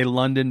 a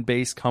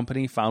London-based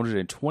company founded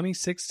in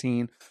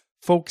 2016,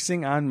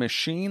 focusing on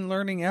machine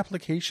learning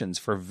applications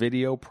for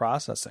video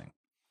processing.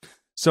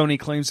 Sony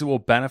claims it will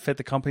benefit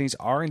the company's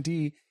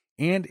R&D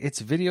and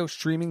its video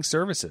streaming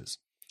services.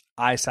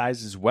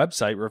 iSize's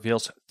website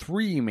reveals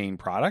 3 main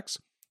products,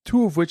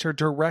 2 of which are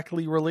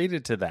directly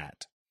related to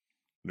that.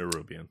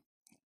 Nerubian.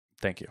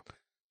 Thank you.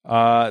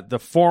 The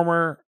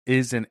former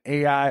is an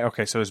AI.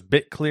 Okay, so there's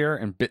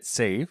BitClear and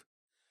BitSave.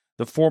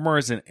 The former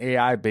is an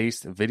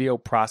AI-based video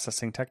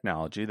processing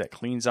technology that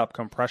cleans up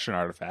compression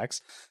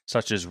artifacts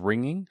such as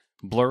ringing,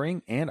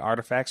 blurring, and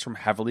artifacts from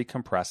heavily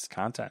compressed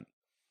content.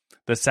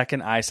 The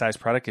second iSize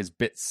product is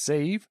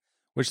BitSave,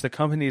 which the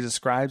company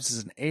describes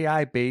as an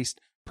AI-based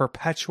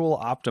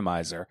perpetual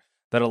optimizer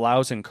that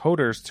allows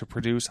encoders to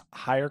produce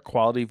higher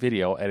quality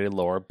video at a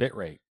lower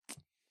bitrate.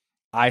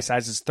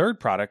 iSize's third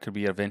product could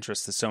be of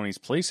interest to Sony's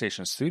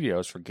PlayStation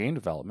Studios for game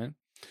development.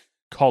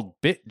 Called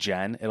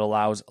BitGen, it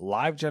allows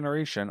live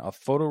generation of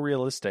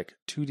photorealistic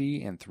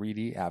 2D and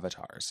 3D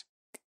avatars.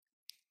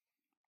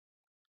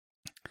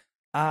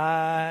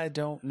 I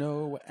don't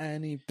know what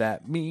any of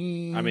that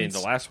means. I mean,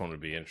 the last one would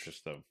be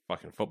interest of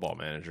fucking Football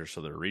Manager,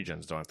 so their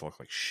regions don't have to look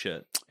like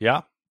shit.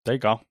 Yeah, there you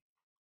go.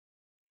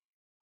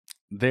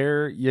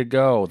 There you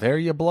go. There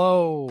you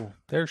blow.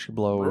 There she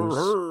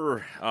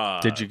blows.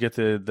 Did you get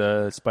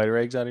the spider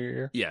eggs out of your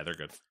ear? Yeah, they're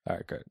good. All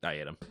right, good. I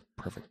ate them.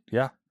 Perfect.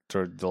 Yeah,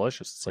 they're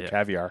delicious. It's like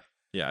caviar.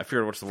 Yeah, I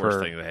figured what's the worst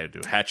thing they had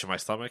to do? Hatch in my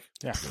stomach?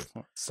 Yeah,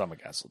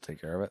 stomach acid will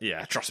take care of it.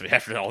 Yeah, trust me,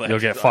 after all that. You'll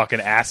get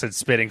fucking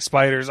acid-spitting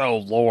spiders. Oh,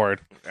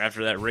 Lord.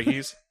 After that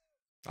Ricky's,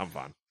 I'm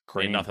fine.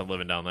 Cream. Ain't nothing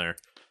living down there.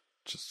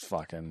 Just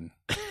fucking...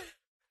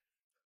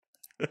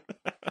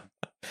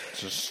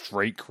 just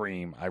straight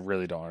cream. I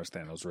really don't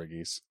understand those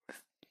Riggies.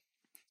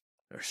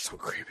 They're so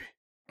creepy.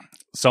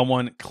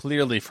 Someone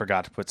clearly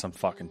forgot to put some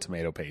fucking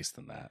tomato paste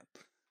in that.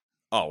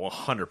 Oh,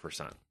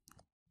 100%.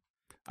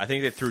 I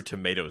think they threw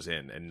tomatoes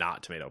in and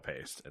not tomato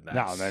paste. And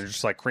No, they're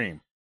just like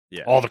cream.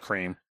 Yeah. All the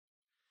cream.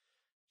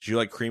 Do you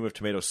like cream with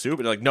tomato soup?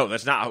 And they're like, no,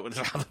 that's not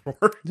how it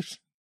works.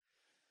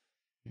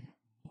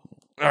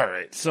 All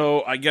right,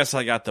 so I guess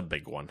I got the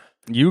big one.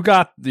 You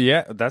got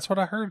that's what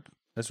I heard.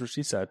 That's what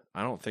she said.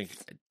 I don't think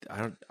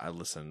a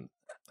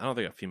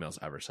female's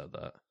ever said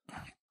that.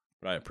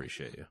 But I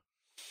appreciate you.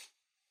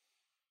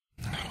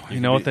 You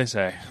know what they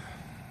say.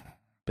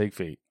 Big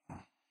feet.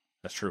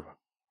 That's true.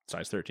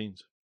 Size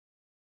 13s.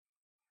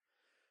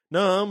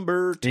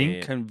 Number 10.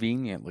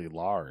 Inconveniently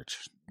large.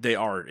 They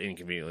are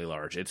inconveniently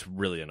large. It's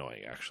really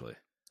annoying, actually.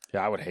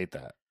 Yeah, I would hate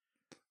that.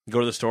 You go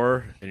to the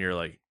store and you're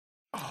like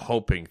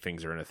hoping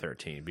things are in a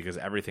 13 because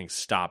everything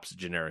stops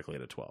generically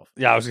at a 12.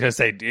 Yeah, I was gonna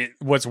say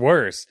what's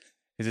worse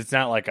is it's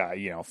not like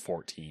a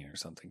 14 or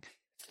something.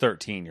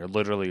 13. You're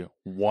literally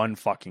one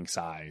fucking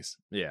size.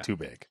 Yeah, too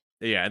big.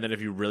 Yeah, and then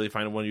if you really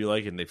find one you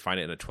like and they find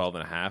it in a 12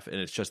 and a half, and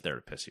it's just there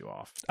to piss you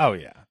off. Oh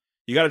yeah,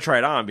 you got to try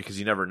it on because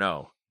you never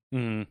know.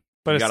 Mm-hmm.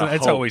 But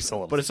it's always a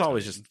little. But it's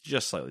always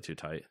just slightly too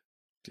tight.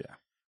 Yeah.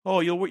 Oh,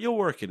 you'll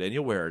work it in.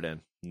 You'll wear it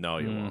in. No,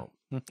 you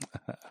won't.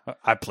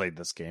 I played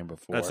this game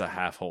before. That's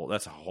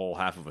a whole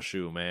half of a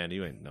shoe, man.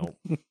 You ain't nope.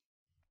 You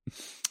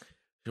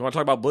want to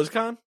talk about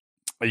BlizzCon?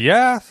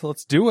 Yeah,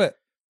 let's do it.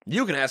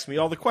 You can ask me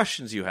all the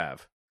questions you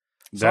have.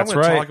 So That's I'm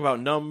gonna right. Talk about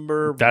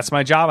number. That's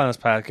my job on this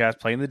podcast,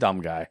 playing the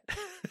dumb guy.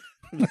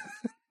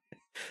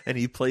 And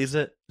he plays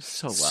it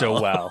so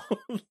well.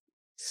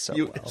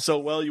 So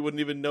well. You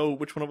wouldn't even know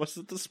which one of us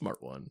is the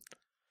smart one.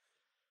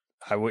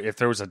 If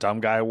there was a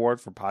dumb guy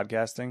award for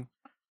podcasting,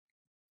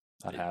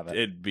 I'd have it.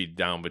 It'd be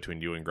down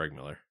between you and Greg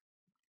Miller.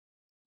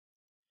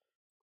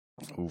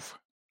 Oof.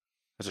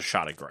 That's a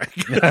shot at Greg.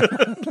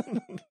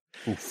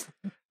 Oof.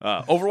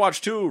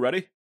 Overwatch 2,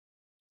 ready?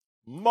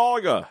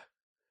 Maga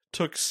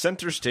took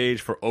center stage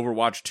for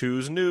Overwatch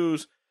 2's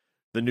news.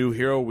 The new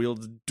hero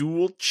wields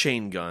dual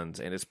chain guns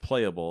and is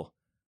playable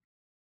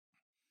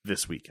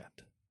this weekend.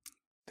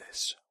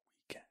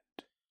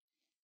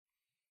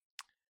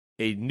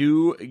 A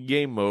new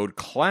game mode,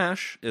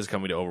 Clash, is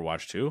coming to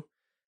Overwatch 2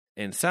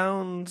 and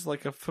sounds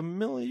like a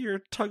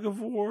familiar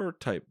tug-of-war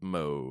type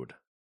mode.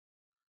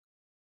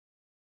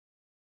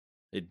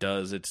 It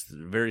does. It's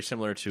very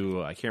similar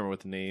to, I can't remember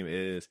what the name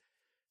is.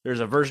 There's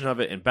a version of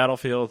it in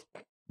Battlefield,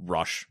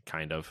 Rush,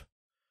 kind of.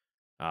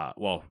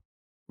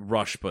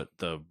 Rush, but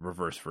the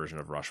reverse version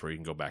of Rush, where you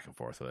can go back and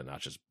forth with it, not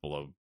just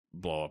blow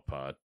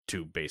up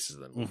two bases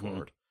and then move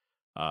forward.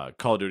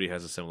 Call of Duty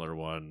has a similar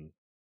one.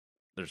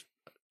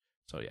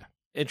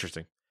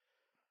 Interesting.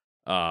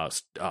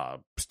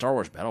 Star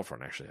Wars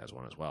Battlefront actually has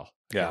one as well.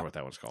 I can't remember what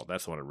that one's called.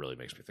 That's the one that really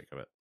makes me think of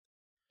it.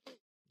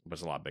 But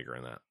it's a lot bigger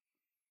than that.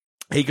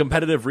 A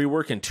competitive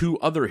rework and two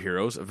other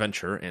heroes,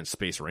 Venture and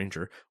Space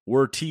Ranger,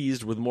 were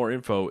teased with more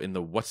info in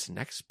the What's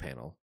Next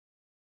panel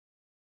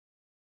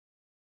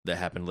that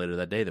happened later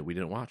that day that we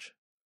didn't watch.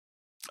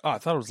 Oh, I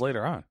thought it was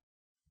later on.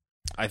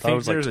 I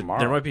think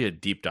there might be a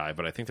deep dive,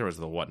 but I think there was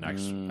the What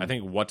Next. I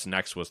think What's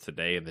Next was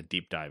today, and the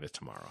deep dive is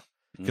tomorrow.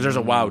 Because there's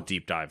a WoW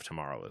deep dive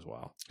tomorrow as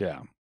well. Yeah.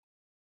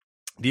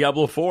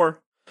 Diablo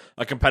 4,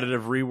 a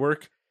competitive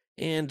rework,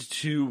 and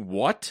to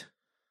what?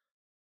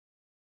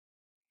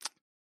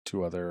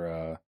 Two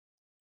other,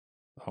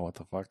 what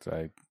the fuck did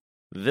I...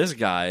 This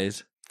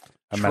guy's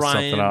messed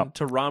something up.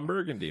 To Ron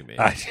Burgundy me.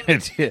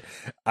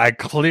 I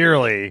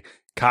clearly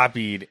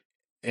copied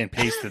and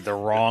pasted the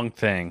wrong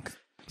thing.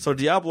 So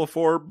Diablo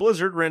 4,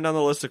 Blizzard ran down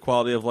the list of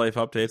quality of life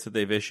updates that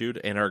they've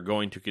issued and are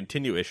going to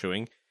continue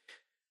issuing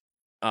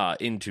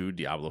into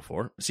Diablo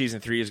 4. Season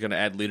 3 is going to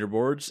add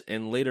leaderboards,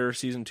 and later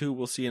Season 2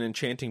 will see an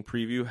enchanting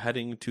preview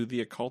heading to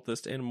the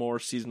Occultist, and more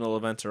seasonal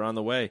events are on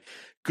the way.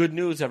 Good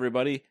news,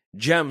 everybody.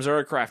 Gems are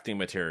a crafting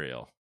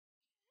material.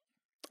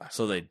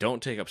 So they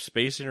don't take up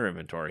space in your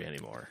inventory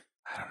anymore.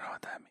 I don't know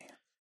what that means.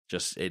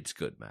 Just, it's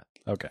good, Matt.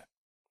 Okay.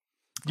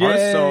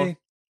 Hearthstone.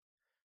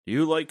 Do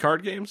you like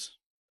card games?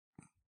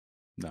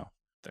 No.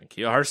 Thank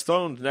you.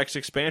 Hearthstone's next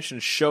expansion,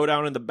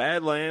 Showdown in the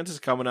Badlands, is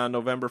coming on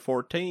November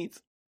 14th.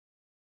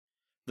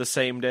 The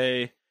same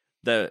day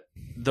that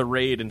the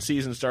raid and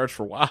season starts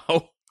for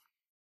WoW.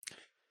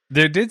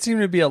 There did seem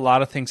to be a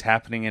lot of things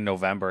happening in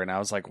November, and I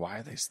was like, why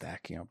are they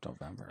stacking up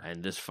November?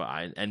 And this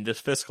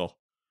fiscal.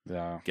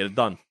 Yeah. Get it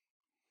done.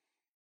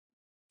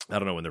 I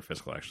don't know when their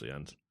fiscal actually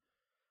ends.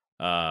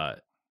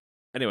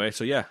 Anyway,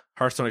 so yeah,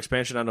 Hearthstone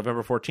expansion on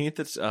November 14th.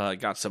 It's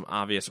got some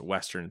obvious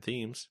Western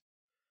themes,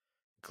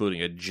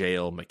 including a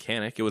jail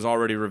mechanic. It was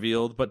already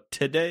revealed, but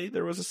today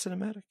there was a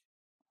cinematic.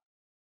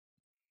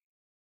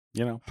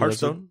 You know,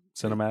 Hearthstone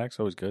cinematics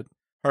always good.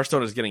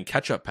 Hearthstone is getting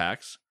ketchup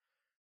packs,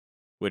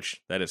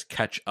 which that is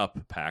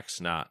ketchup packs,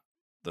 not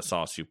the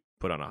sauce you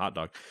put on a hot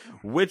dog,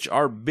 which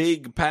are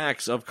big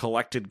packs of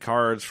collected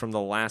cards from the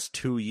last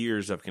 2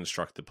 years of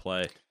constructed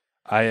play.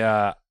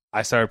 I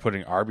started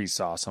putting Arby's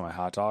sauce on my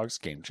hot dogs.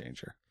 Game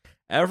changer.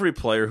 Every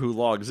player who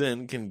logs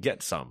in can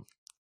get some.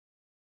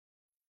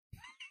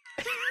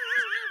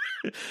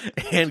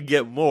 and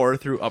get more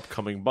through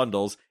upcoming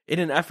bundles in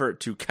an effort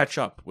to catch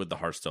up with the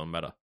Hearthstone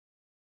meta.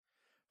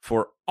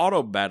 For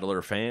Auto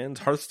Battler fans,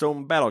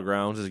 Hearthstone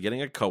Battlegrounds is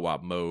getting a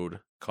co-op mode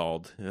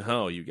called,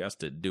 oh, you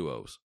guessed it,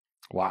 Duos.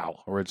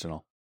 Wow,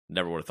 original.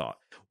 Never would have thought.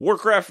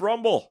 Warcraft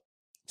Rumble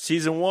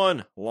Season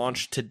 1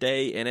 launched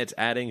today, and it's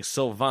adding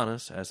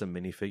Sylvanas as a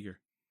minifigure.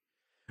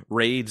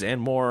 Raids and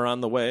more are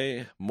on the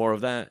way. More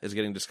of that is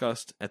getting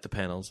discussed at the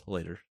panels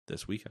later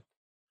this weekend.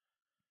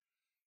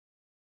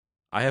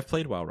 I have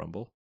played WoW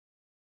Rumble.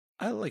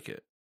 I like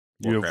it.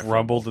 You have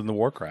rumbled in the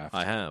Warcraft.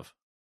 I have.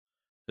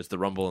 It's the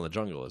rumble in the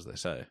jungle, as they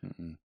say.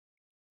 Mm-mm.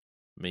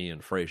 Me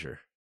and Frasier.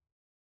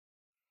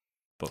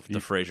 But the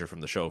Frasier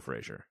from the show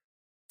Frasier.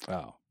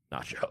 Oh.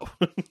 Not Joe.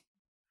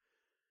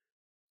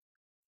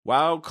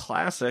 WoW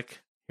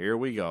Classic. Here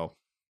we go.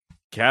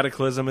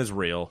 Cataclysm is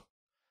real.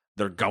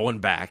 They're going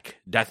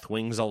back.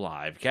 Deathwing's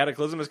alive.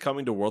 Cataclysm is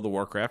coming to World of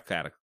Warcraft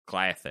Classic.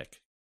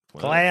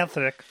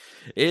 Classic.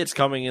 It's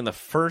coming in the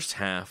first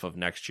half of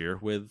next year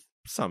with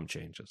some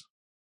changes.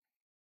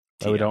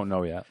 We don't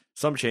know yet.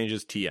 Some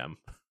changes, TM.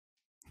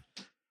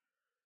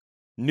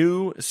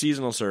 New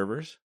seasonal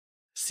servers.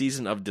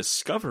 Season of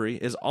Discovery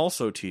is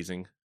also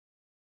teasing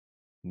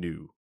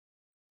new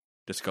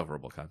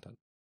discoverable content.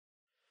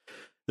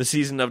 The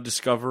Season of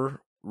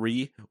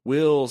Discovery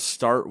will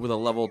start with a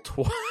level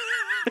 12.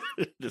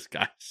 This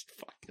guy's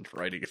fucking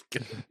writing is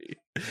killing me.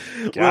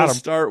 We'll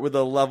start with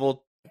a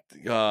level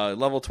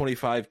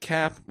 25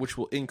 cap, which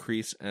will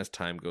increase as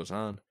time goes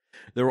on.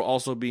 There will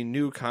also be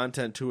new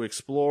content to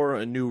explore,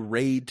 a new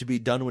raid to be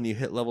done when you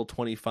hit level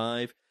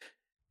 25,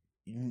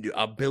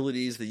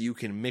 abilities that you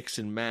can mix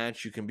and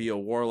match. You can be a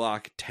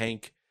warlock,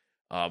 tank,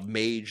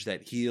 mage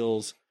that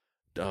heals,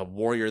 a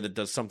warrior that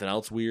does something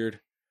else weird.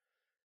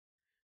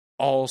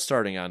 All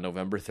starting on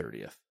November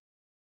 30th.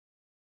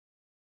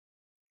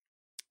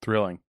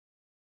 Thrilling.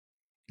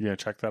 You gonna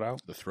check that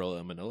out? The Thrill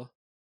in Manila.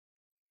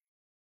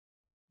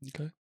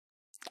 Okay.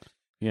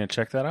 You gonna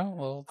check that out?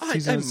 Well, I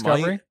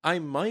Discovery? I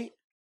might,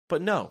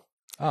 but no.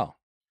 Oh.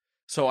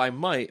 So I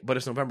might, but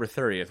it's November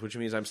 30th, which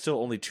means I'm still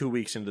only 2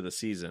 weeks into the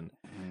season.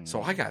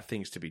 So I got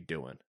things to be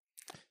doing.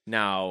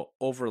 Now,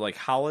 over like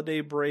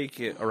holiday break,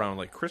 around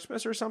like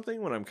Christmas or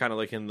something, when I'm kind of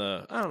like in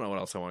the, I don't know what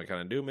else I want to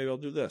kind of do. Maybe I'll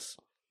do this.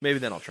 Maybe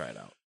then I'll try it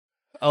out.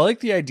 I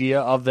like the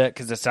idea of that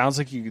because it sounds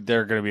like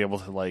they're going to be able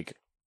to like,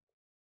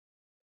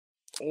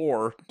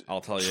 or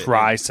I'll tell you,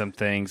 try some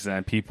things,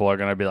 and people are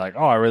going to be like,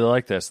 "Oh, I really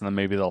like this," and then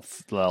maybe they'll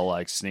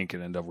like sneak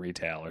it into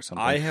retail or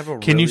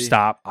something. Can you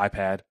stop,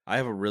 iPad? I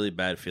have a really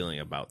bad feeling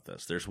about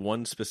this. There's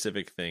one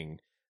specific thing.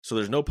 So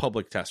there's no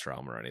public test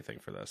realm or anything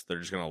for this. They're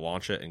just going to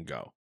launch it and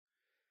go.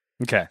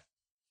 Okay.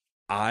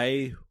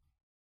 I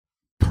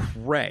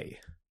pray.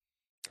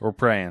 We're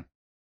praying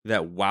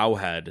that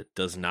Wowhead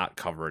does not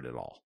cover it at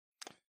all.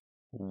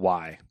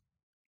 Why?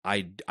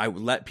 I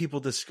let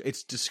people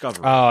it's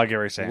discover. Oh, I get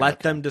what you're saying. Let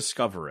them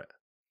discover it.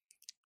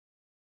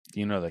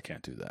 You know they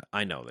can't do that.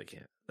 I know they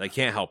can't. They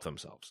can't help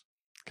themselves.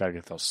 Gotta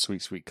get those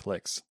sweet, sweet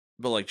clicks.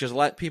 But like, just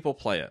let people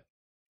play it,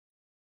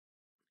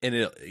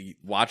 and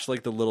watch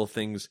like the little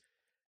things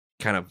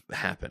kind of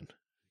happen,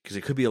 because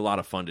it could be a lot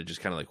of fun to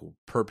just kind of like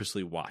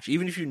purposely watch,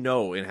 even if you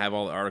know and have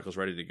all the articles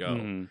ready to go.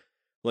 Mm-hmm.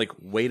 Like,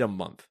 wait a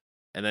month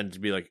and then to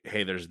be like,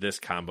 hey, there's this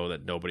combo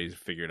that nobody's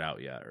figured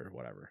out yet, or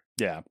whatever.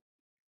 Yeah.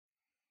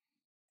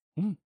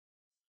 You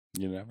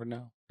never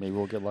know. Maybe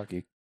we'll get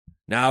lucky.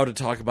 Now to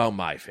talk about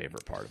my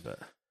favorite part of it.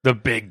 The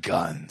big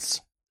guns.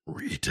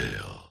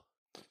 Retail.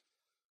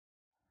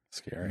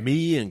 Scary.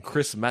 Me and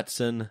Chris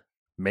Metzen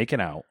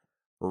making out.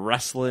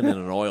 Wrestling in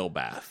an oil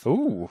bath.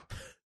 Ooh.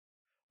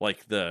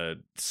 Like the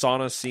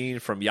sauna scene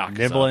from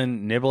Yakuza.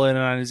 Nibbling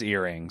on his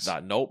earrings.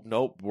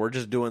 Nope. We're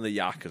just doing the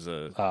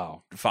Yakuza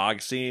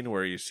fog scene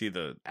where you see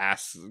the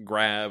ass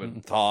grab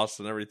and toss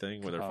and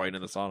everything where they're fighting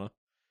in the sauna.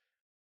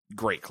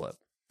 Great clip.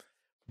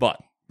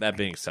 But that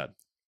being said,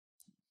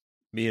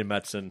 me and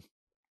Metzen,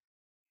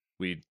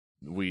 we'd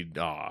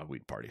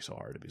party so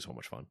hard. It'd be so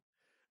much fun.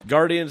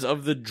 Guardians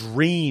of the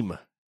Dream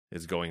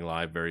is going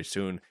live very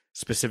soon,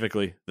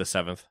 specifically the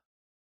 7th.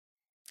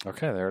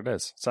 Okay, there it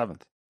is.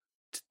 7th.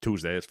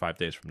 Tuesday. It's 5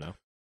 days from now.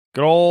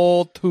 Good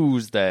old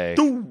Tuesday.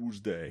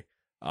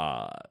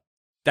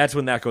 That's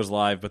when that goes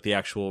live, but the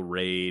actual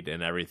raid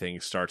and everything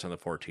starts on the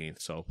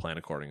 14th, so plan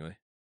accordingly.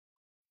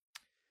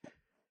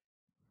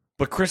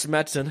 But Chris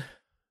Metzen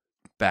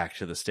back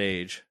to the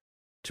stage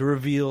to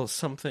reveal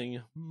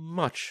something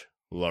much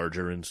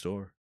larger in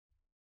store.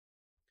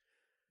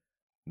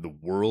 The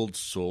World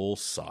Soul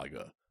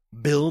Saga.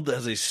 Billed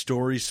as a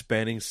story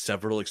spanning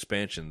several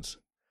expansions,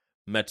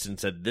 Metzen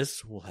said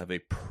this will have a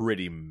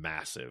pretty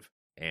massive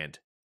and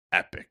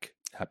epic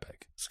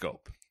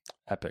scope.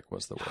 Epic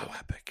was the word. How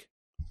epic?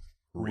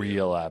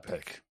 Real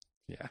epic.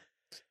 Yeah.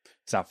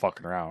 He's not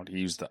fucking around. He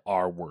used the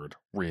R word.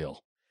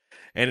 Real.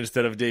 And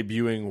instead of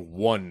debuting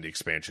one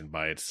expansion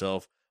by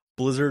itself,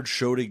 Blizzard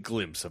showed a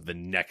glimpse of the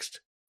next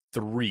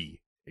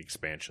 3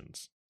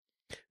 expansions.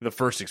 The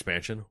first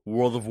expansion,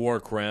 World of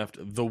Warcraft: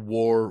 The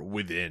War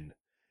Within,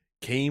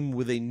 came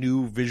with a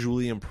new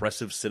visually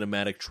impressive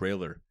cinematic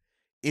trailer.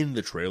 In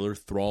the trailer,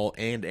 Thrall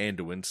and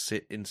Anduin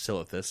sit in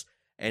Silithus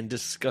and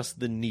discuss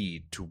the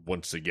need to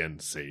once again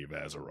save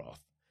Azeroth.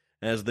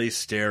 As they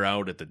stare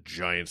out at the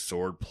giant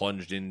sword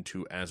plunged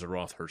into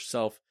Azeroth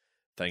herself,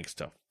 thanks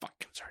to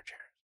fucking Sargeras.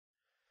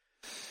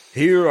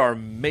 Here are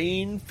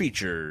main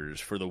features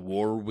for the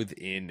War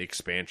Within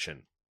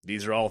expansion.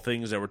 These are all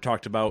things that were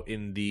talked about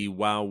in the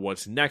WoW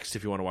What's Next,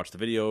 if you want to watch the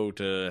video,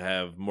 to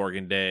have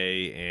Morgan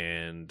Day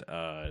and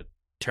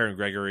Taryn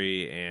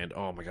Gregory and,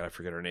 oh my god, I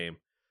forget her name,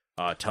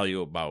 tell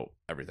you about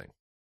everything.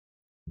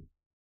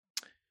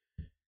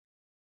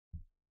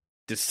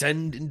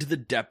 Descend into the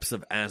depths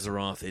of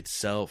Azeroth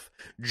itself.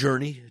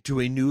 Journey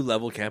to a new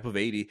level cap of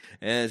 80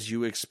 as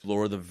you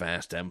explore the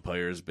vast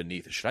empires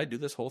beneath. Should I do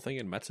this whole thing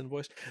in Metzen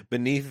voice?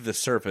 Beneath the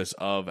surface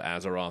of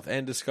Azeroth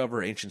and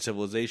discover ancient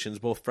civilizations,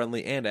 both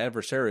friendly and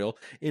adversarial,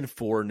 in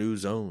 4 new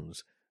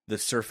zones. The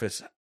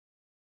surface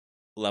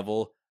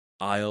level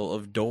Isle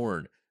of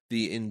Dorn.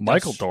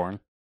 Michael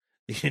Dorn.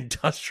 The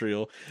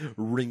industrial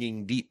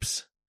Ringing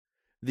Deeps.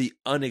 The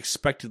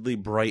unexpectedly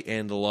bright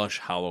and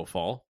lush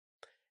Hollowfall.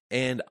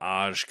 And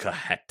Aj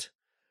Kahet,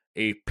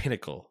 a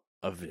pinnacle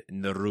of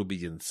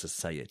Nerubian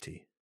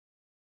society.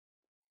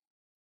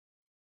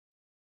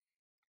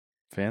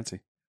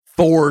 Fancy.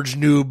 Forge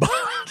new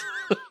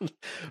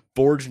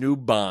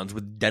bonds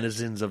with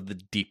denizens of the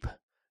deep.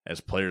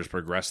 As players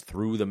progress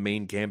through the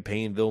main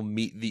campaign, they'll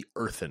meet the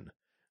Earthen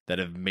that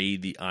have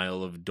made the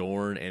Isle of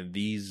Dorn and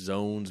these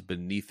zones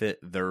beneath it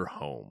their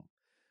home.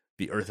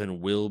 The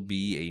Earthen will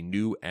be a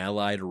new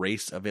allied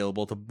race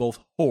available to both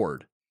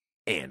Horde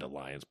and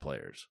Alliance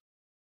players.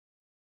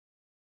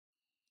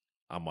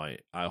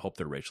 I hope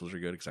their racials are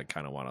good because I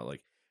kind of want to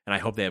and I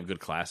hope they have good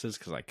classes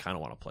because I kind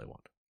of want to play one.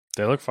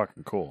 They look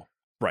fucking cool.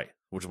 Right,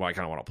 which is why I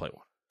kind of want to play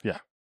one. Yeah.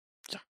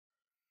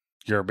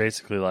 You're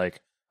basically like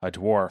a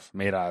dwarf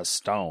made out of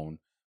stone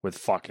with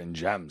fucking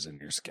gems in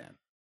your skin.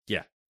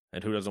 Yeah,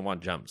 and who doesn't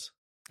want gems?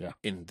 Yeah,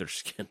 in their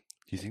skin.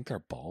 Do you think their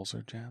balls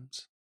are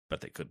gems?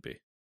 Bet they could be.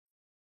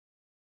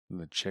 And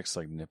the chicks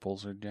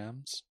nipples are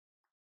gems.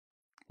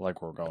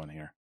 Like we're going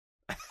here.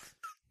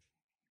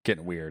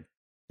 Getting weird.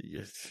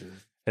 Yes.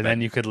 And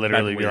then you could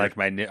literally be like,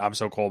 I'm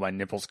so cold, my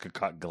nipples could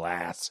cut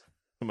glass.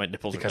 My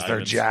nipples because are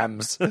they're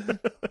gems.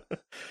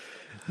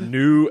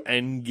 New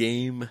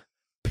endgame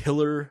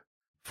pillar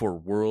for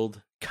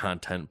world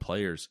content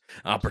players.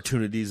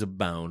 Opportunities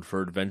abound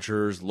for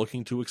adventurers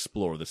looking to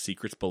explore the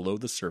secrets below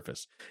the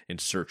surface in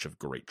search of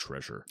great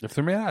treasure. If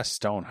they're made out of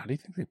stone, how do you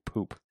think they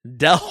poop?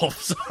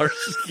 Delves are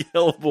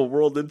scalable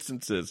world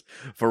instances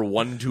for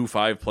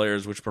 1-5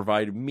 players, which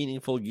provide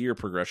meaningful gear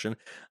progression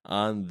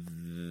on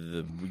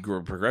the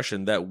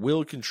progression that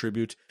will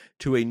contribute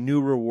to a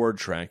new reward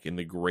track in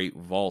the Great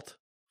Vault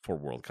for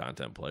world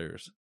content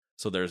players.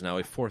 So there's now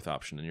a 4th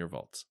option in your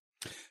vaults.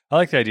 I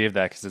like the idea of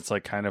that because it's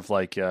kind of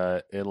like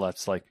it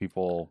lets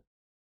people.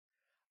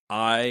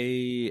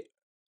 I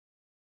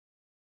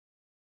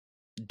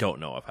don't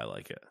know if I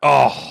like it.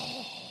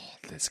 Oh,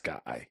 this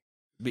guy.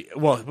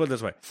 Well, put it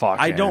this way. Fuck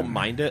I him. don't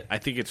mind it. I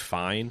think it's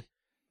fine.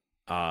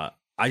 I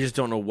just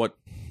don't know what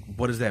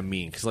does that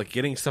mean? Because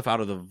getting stuff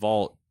out of the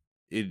vault,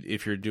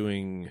 if you're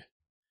doing,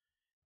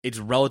 it's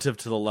relative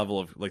to the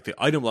level of the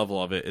item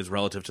level of it is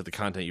relative to the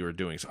content you were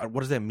doing. So what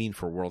does that mean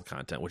for world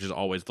content, which is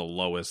always the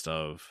lowest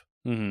of.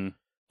 Mm-hmm.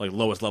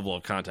 Lowest level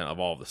of content of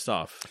all of the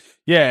stuff.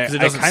 Yeah, because it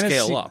doesn't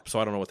scale up, so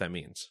I don't know what that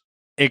means.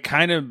 It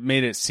kind of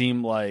made it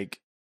seem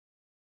like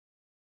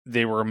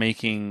they were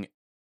making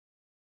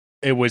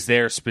it was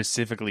there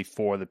specifically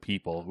for the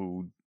people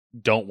who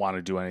don't want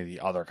to do any of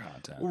the other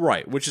content,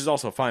 right? Which is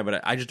also fine,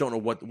 but I just don't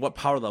know what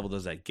power level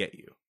does that get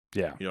you.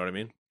 Yeah, you know what I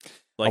mean.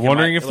 I'm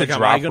wondering if the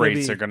drop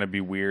rates are going to be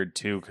weird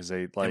too, because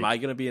they am I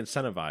going to be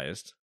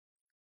incentivized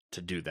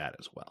to do that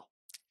as well?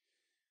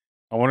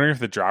 I'm wondering if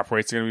the drop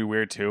rates are going to be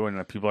weird too,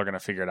 and people are going to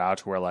figure it out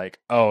to where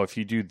if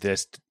you do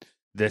this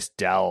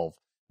delve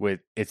with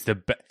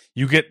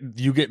you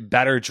get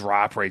better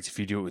drop rates if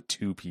you do it with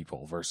 2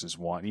 people versus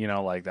 1,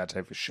 that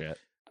type of shit.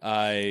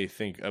 I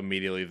think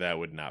immediately that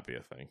would not be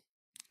a thing.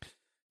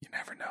 You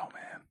never know,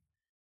 man.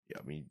 Yeah,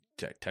 I mean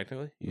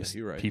technically, yes,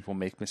 you're right. People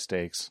make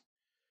mistakes.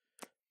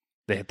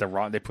 They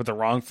put the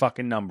wrong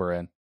fucking number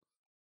in.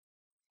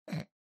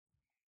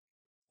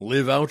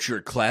 Live out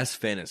your class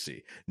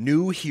fantasy.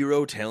 New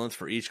hero talents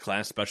for each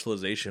class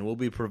specialization will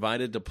be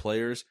provided to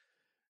players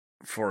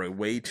for a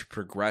way to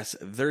progress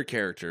their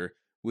character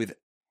with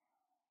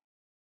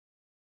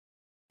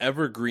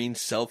evergreen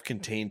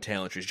self-contained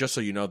talent trees. Just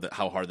so you know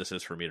how hard this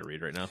is for me to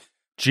read right now.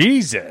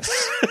 Jesus.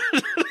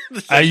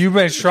 You've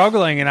been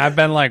struggling, and I've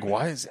been like,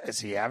 why is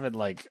he having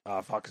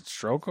a fucking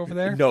stroke over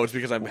there? No, it's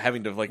because I'm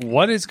having to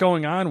What is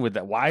going on with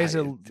that? Why is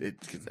it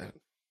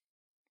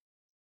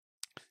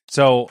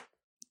So...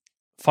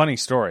 Funny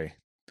story.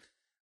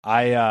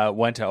 I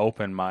went to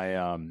open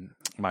my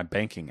my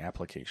banking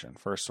application,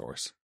 First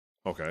Source.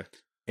 Okay.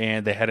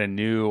 And they had a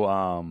new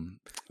a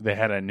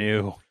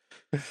new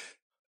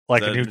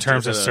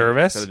terms of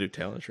service. Is that a new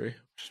talent tree?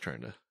 Just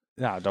trying to.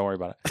 No, don't worry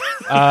about it.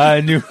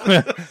 A new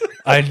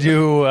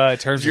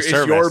terms of service.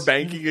 Is your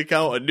banking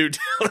account a new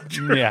talent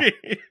tree? Yeah.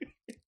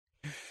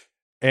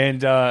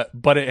 And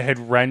but it had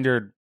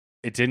rendered.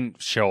 It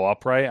didn't show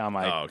up right on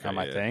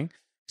my thing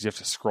because you have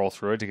to scroll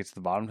through it to get to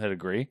the bottom. Hit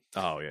agree.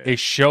 Oh yeah. It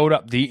showed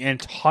up the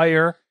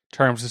entire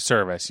terms of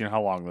service. You know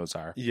how long those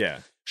are. Yeah.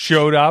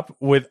 Showed up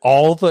with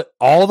all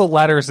the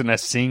letters in a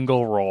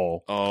single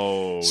roll.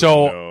 Oh,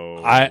 so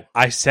no.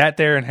 I sat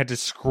there and had to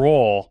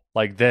scroll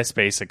like this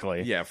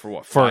basically. Yeah, for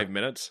what? 5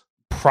 minutes?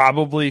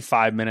 Probably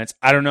 5 minutes.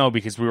 I don't know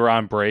because we were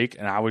on break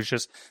and I was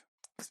just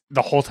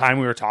the whole time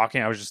we were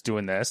talking. I was just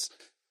doing this.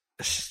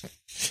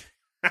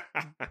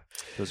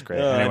 It was great.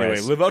 Anyway,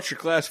 live out your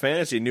class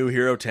fantasy. New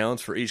hero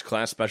talents for each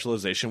class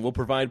specialization will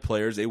provide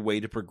players a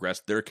way to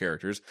progress their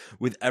characters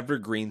with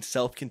evergreen,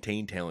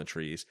 self-contained talent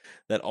trees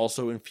that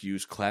also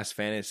infuse class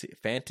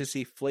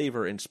fantasy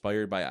flavor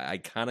inspired by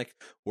iconic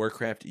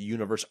Warcraft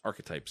universe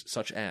archetypes,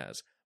 such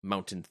as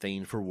Mountain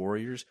Thane for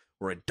warriors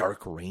or a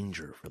Dark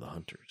Ranger for the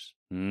hunters.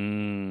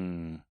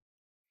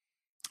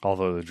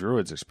 Although the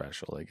druids are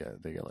special, they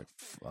get like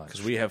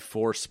because we have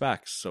 4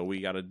 specs, so we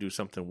got to do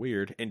something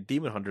weird. And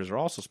demon hunters are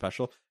also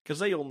special because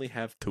they only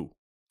have 2.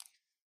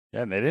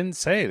 Yeah, and they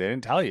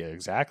didn't tell you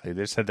exactly.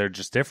 They said they're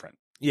just different.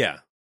 Yeah,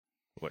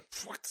 what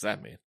does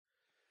that mean?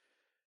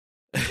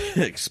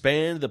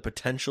 Expand the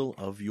potential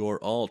of your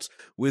alts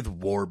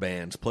with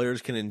warbands.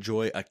 Players can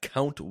enjoy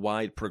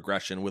account-wide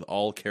progression with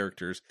all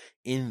characters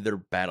in their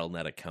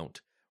BattleNet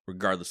account,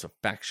 regardless of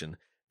faction.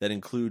 That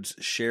includes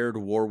shared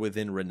War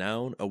Within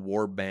Renown, a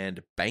warband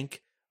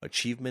bank,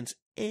 achievements,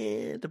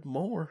 and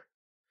more.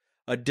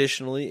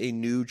 Additionally, a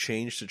new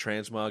change to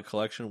Transmog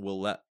Collection will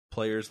let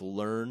players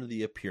learn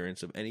the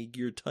appearance of any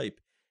gear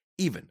type,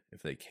 even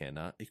if they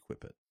cannot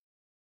equip it.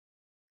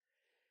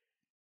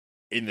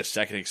 In the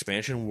second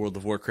expansion, World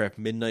of Warcraft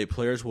Midnight,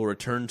 players will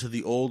return to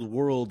the old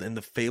world and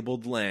the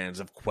fabled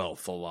lands of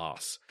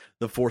Quel'Thalas.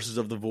 The forces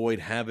of the Void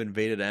have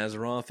invaded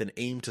Azeroth and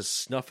aim to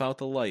snuff out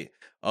the light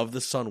of the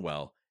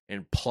Sunwell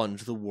and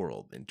plunge the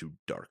world into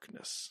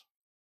darkness.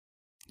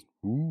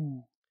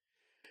 Ooh.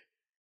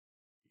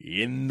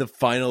 In the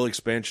final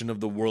expansion of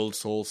the World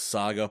Soul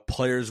Saga,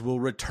 players will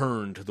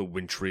return to the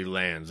wintry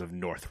lands of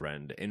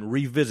Northrend and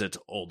revisit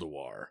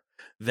Ulduar.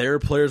 There,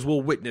 players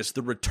will witness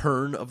the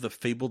return of the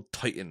fabled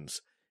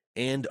Titans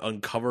and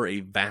uncover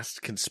a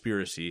vast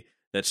conspiracy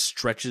that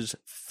stretches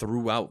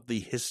throughout the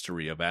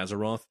history of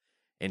Azeroth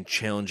and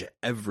challenge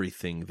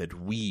everything that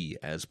we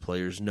as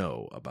players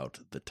know about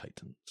the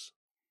Titans.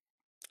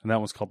 And that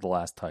one's called The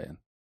Last Titan.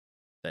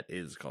 That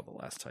is called The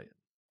Last Titan.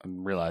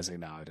 I'm realizing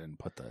now I didn't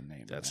put the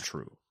name. That's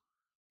true.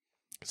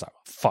 Because I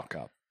will fuck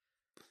up.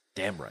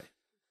 Damn right.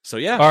 So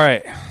yeah. All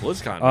right.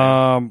 BlizzCon.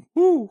 Man.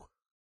 Woo.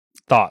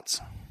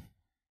 Thoughts.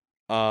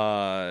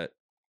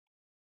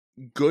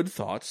 Good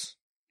thoughts.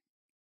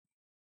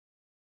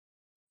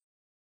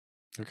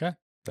 Okay.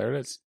 There it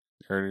is.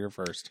 You're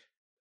first.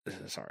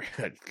 Sorry.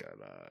 I just got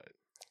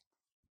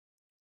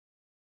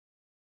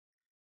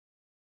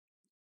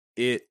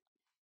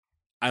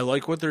I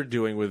like what they're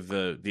doing with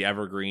the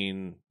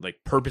evergreen, like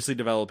purposely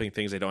developing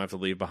things they don't have to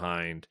leave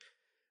behind,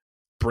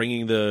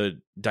 bringing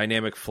the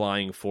dynamic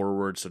flying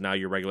forward. So now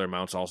your regular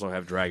mounts also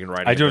have dragon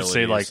riding. I just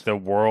say like the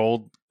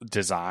world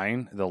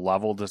design, the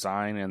level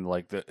design, and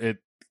like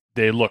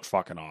they look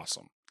fucking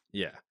awesome.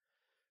 Yeah.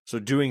 So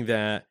doing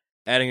that,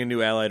 adding a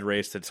new allied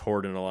race that's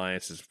Horde and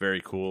Alliance is very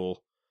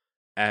cool.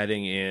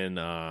 Adding in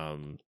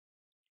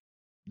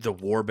the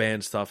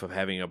warband stuff of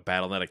having a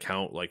BattleNet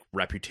account like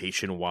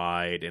reputation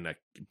wide and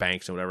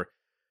banks and whatever.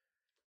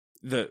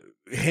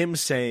 Him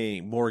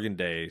saying Morgan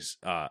Days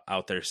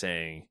out there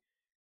saying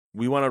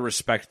we want to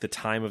respect the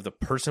time of the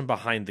person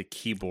behind the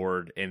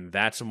keyboard, and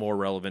that's more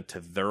relevant to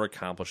their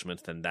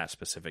accomplishments than that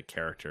specific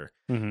character.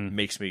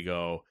 Makes me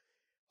go,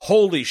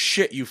 holy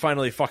shit, you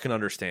finally fucking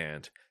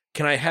understand.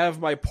 Can I have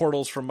my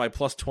portals from my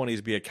plus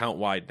 20s be account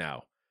wide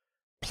now?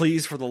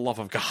 Please, for the love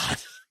of God.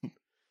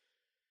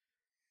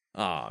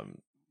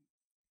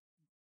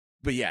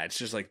 But yeah, it's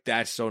just like,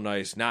 that's so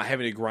nice. Not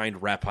having to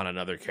grind rep on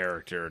another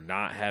character,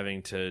 not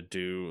having to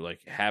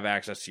have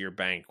access to your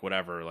bank,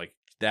 whatever. Like,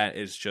 that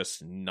is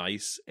just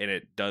nice. And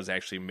it does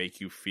actually make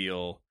you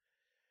feel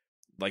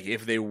like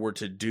if they were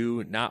to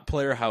do not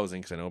player housing,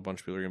 because I know a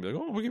bunch of people are going to be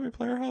like, oh, we'll give me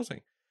player housing.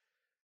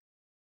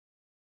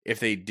 If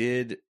they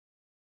did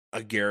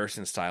a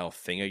Garrison style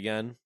thing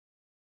again,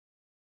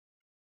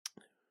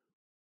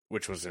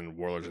 which was in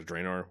Warlords of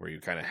Draenor, where you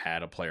kind of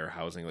had a player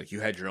housing, like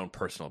you had your own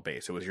personal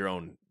base. It was your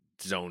own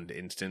zoned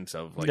instance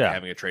of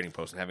having a trading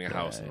post and having a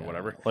house and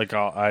whatever. Like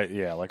all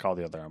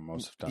the other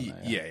MMOs have done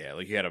that. Yeah.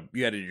 Like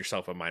you had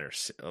yourself a minor,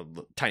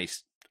 tiny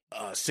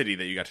city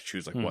that you got to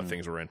choose like what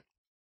things were in.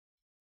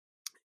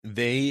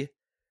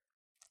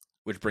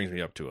 Which brings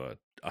me up to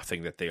a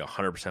thing that they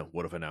 100%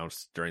 would have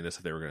announced during this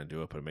if they were going to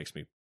do it, but it makes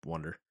me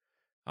wonder.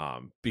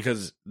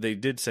 Because they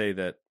did say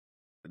that,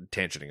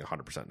 tangenting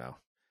 100% now,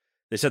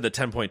 they said that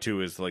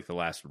 10.2 is like the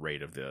last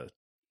rate of the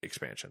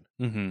expansion.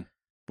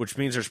 Which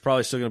means there's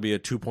probably still going to be a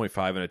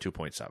 2.5 and a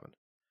 2.7.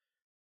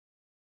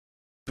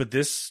 But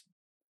this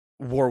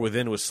War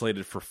Within was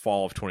slated for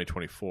fall of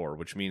 2024,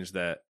 which means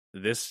that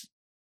this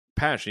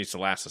patch needs to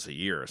last us a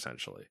year,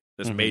 essentially.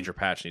 This major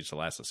patch needs to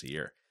last us a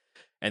year.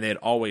 And they had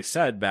always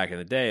said back in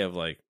the day of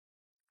like,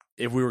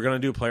 if we were going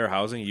to do player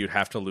housing, you'd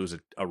have to lose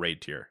a raid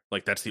tier.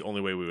 Like, that's the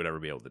only way we would ever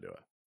be able to do it.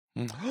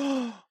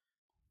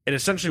 And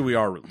essentially, we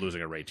are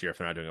losing a raid tier if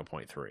they're not doing a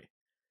 0.3.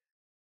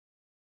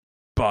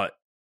 But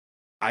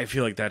I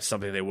feel like that's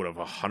something they would have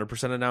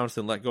 100% announced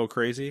and let go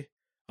crazy,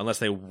 unless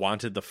they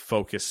wanted the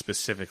focus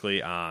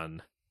specifically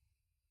on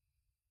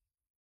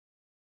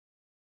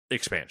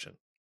expansion.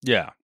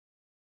 Yeah.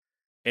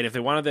 And if they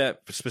wanted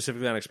that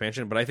specifically on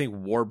expansion, but I think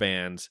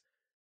warbands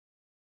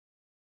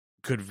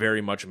could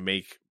very much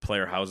make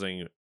player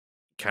housing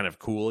kind of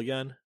cool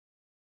again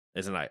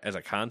as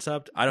a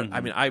concept.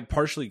 I mean, I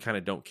partially kind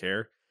of don't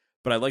care,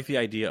 but I like the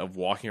idea of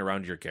walking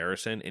around your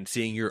garrison and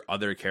seeing your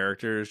other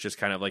characters just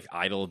kind of like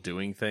idle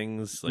doing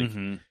things. Like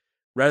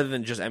rather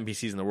than just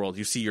NPCs in the world,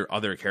 you see your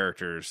other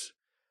characters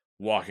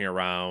walking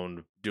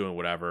around doing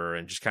whatever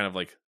and just kind of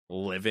like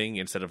living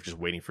instead of just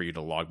waiting for you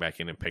to log back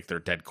in and pick their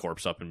dead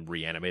corpse up and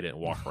reanimate it and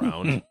walk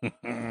around.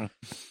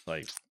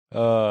 Like,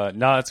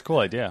 no, it's a cool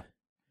idea.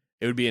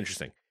 It would be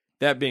interesting.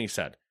 That being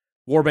said,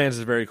 warbands is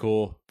very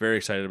cool. Very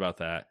excited about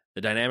that.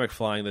 The dynamic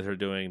flying that they're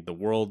doing, the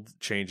world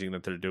changing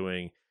that they're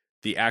doing,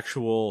 the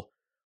actual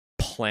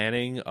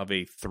planning of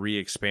a 3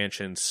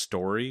 expansion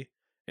story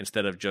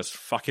instead of just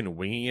fucking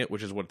winging it,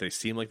 which is what they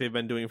seem like they've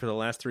been doing for the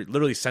last 3,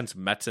 literally since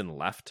Metzen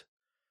left.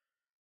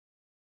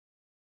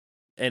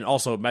 And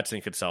also,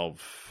 Metzen could sell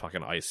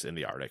fucking ice in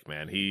the Arctic,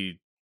 man.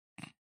 He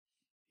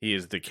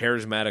is the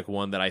charismatic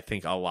one that I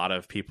think a lot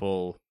of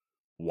people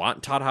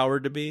want Todd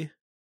Howard to be.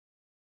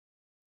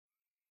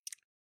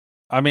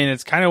 I mean,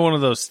 it's kind of one of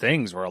those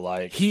things where,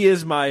 like... He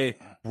is my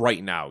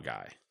right now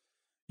guy.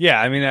 Yeah,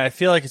 I mean, I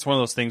feel like it's one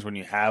of those things when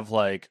you have,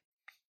 like,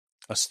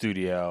 a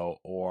studio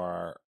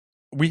or...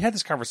 We had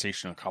this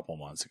conversation a couple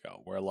months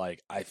ago where,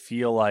 like, I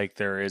feel like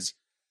there is...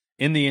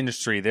 In the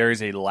industry, there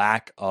is a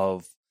lack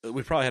of...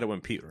 We probably had it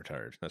when Pete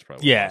retired. That's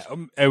probably what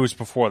it was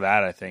before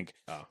that, I think.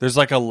 Oh. There's,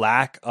 like, a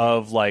lack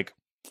of, like,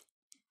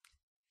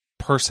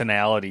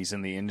 personalities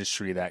in the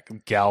industry that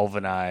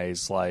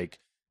galvanize, like,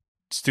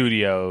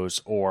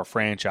 studios or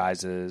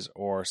franchises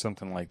or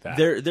something like that.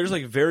 There's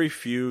like very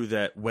few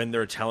that when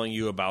they're telling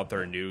you about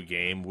their new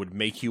game would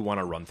make you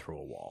want to run through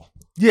a wall.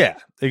 Yeah,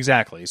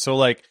 exactly. So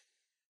like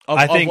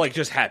I think like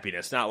just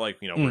happiness, not like,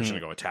 we're just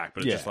gonna go attack,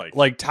 but it's just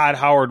like Todd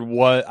Howard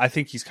I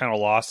think he's kind of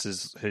lost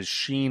his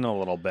sheen a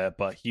little bit,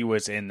 but he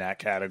was in that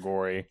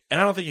category.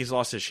 And I don't think he's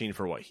lost his sheen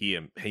for what he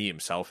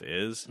himself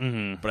is,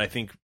 but I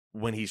think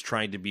when he's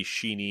trying to be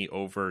sheeny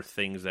over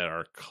things that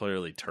are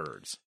clearly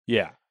turds.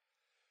 Yeah.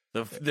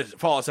 The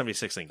Fallout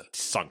 76 thing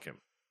sunk him.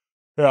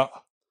 Yeah.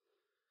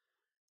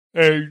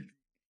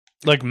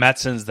 Like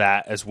Metzen's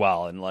that as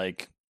well, and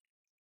like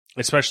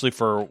especially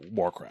for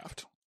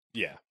Warcraft.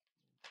 Yeah.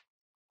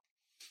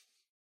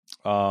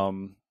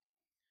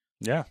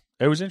 Yeah.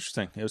 It was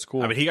interesting. It was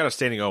cool. I mean, he got a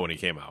standing O when he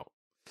came out.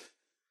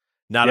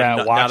 Not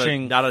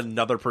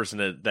another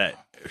person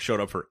that showed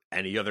up for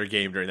any other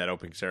game during that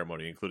opening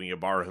ceremony, including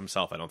Ibarra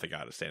himself. I don't think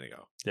got a standing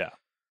O. Yeah.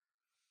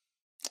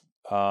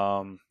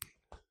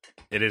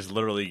 It is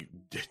literally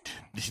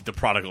the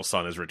prodigal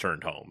son has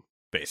returned home,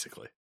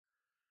 basically.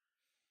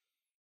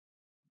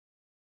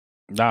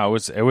 No,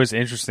 it was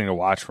interesting to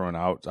watch from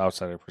an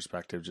outsider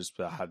perspective. Just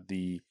how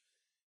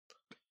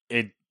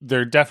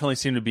there definitely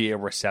seemed to be a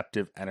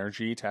receptive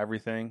energy to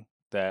everything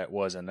that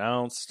was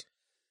announced,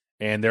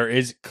 and there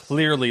is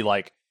clearly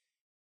like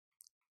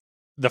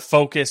the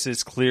focus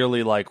is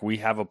clearly like we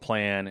have a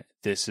plan.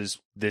 This is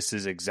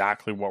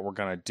exactly what we're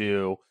gonna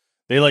do.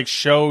 They like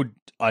showed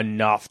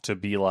enough to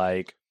be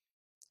like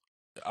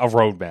a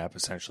roadmap,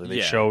 essentially.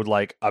 They showed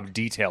like a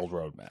detailed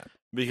roadmap.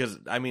 Because,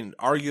 I mean,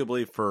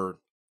 arguably for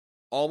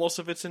almost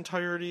of its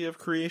entirety of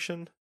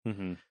creation,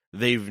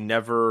 they've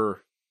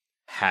never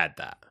had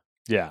that.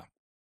 Yeah.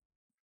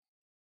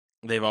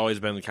 They've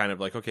always been kind of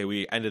like, okay,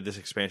 we ended this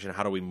expansion.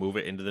 How do we move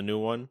it into the new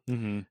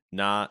one?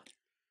 Not,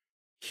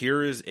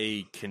 here is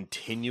a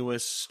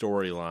continuous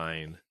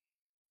storyline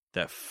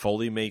that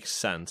fully makes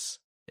sense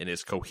and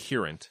is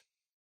coherent.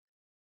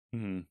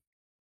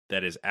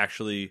 That is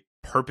actually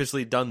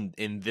purposely done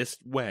in this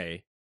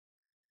way,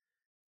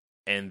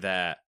 and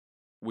that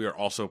we are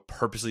also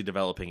purposely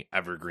developing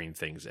evergreen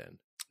things in.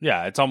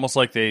 Yeah, it's almost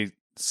like they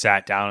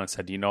sat down and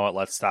said, you know what,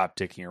 let's stop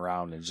dicking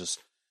around and just...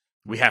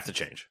 We have to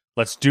change.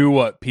 Let's do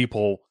what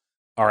people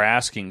are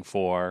asking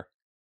for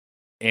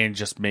and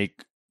just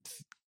make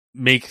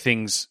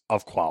things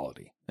of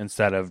quality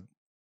instead of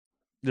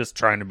just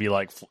trying to be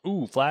like,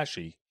 ooh,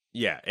 flashy.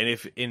 Yeah, and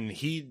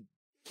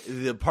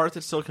the part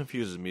that still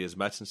confuses me is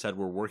Metzen said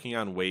we're working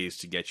on ways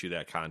to get you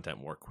that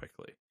content more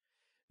quickly.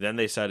 Then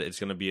they said it's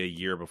going to be a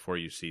year before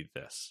you see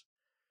this.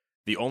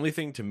 The only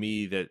thing to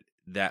me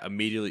that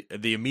immediately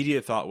the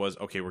immediate thought was,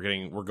 okay,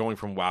 we're going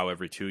from WoW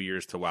every 2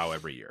 years to WoW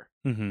every year,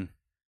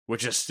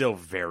 which is still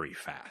very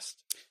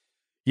fast.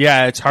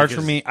 Yeah, it's hard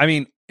for me. I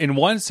mean, in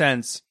one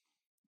sense,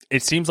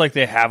 it seems like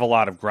they have a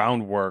lot of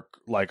groundwork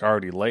like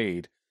already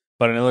laid,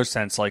 but in another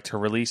sense, like to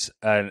release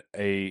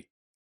a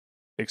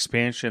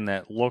expansion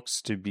that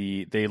looks to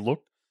be they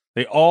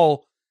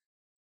all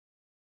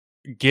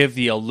give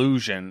the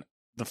illusion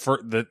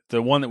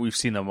the one that we've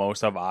seen the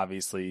most of,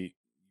 obviously,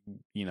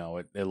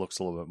 it looks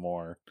a little bit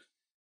more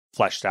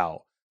fleshed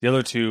out. The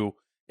other two,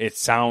 it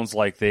sounds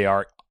like they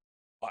are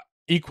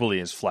equally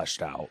as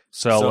fleshed out.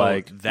 So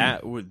like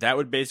that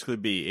would basically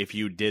be if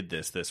you did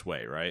this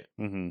way, right?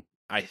 Mm-hmm.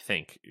 I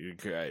think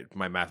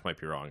my math might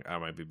be wrong. I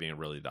might be being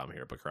really dumb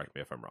here, but correct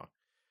me if I'm wrong.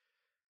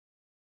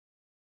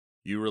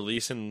 You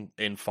release in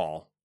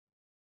fall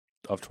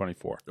of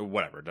 24.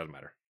 Whatever, it doesn't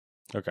matter.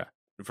 Okay.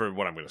 For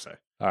what I'm going to say.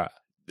 All right.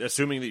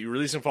 Assuming that you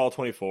release in fall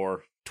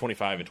 24,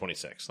 25, and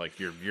 26. Like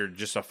you're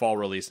just a fall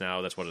release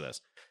now. That's what it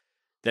is.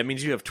 That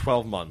means you have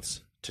 12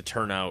 months to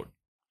turn out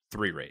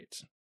 3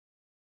 raids.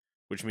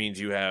 Which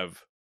means you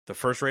have the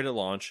first raid at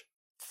launch,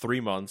 3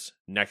 months,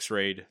 next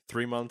raid,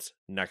 3 months,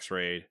 next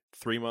raid,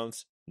 3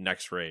 months,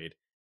 next raid,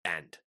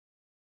 end.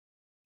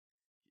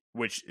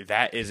 Which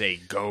that is a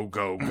go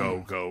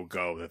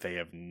that they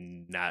have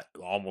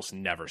almost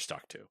never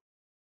stuck to.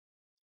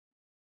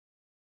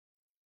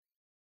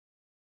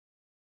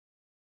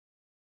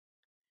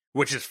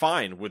 Which is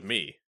fine with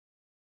me.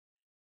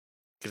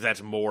 Because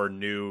that's more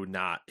new,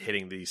 not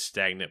hitting these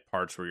stagnant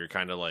parts where you're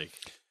kind of like...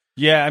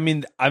 Yeah, I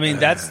mean,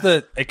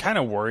 it kind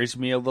of worries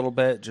me a little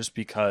bit just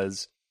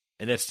because...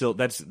 And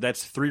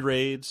that's 3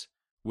 raids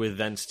with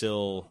then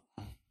still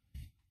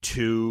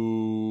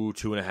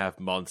 2.5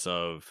 months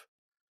of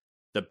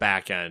the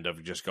back end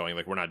of just going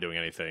like, we're not doing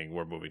anything,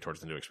 we're moving towards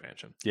the new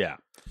expansion. Yeah.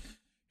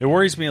 It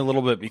worries me a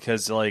little bit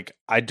because like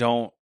I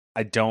don't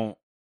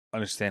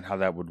understand how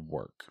that would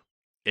work.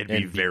 It'd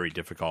be very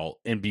difficult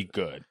and be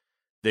good.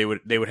 They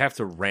would have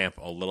to ramp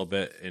a little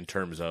bit in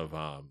terms of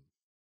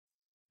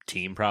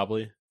team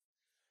probably.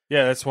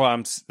 Yeah, that's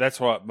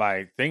what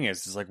my thing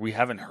is like we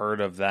haven't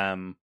heard of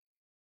them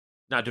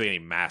not doing any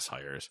mass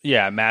hires.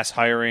 Yeah, mass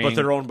hiring. But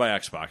they're owned by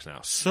Xbox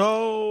now.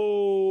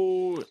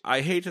 So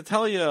I hate to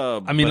tell you,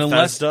 I mean,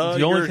 Bethesda, unless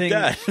the only thing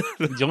dead.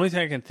 the only thing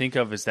I can think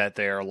of is that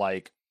they're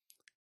like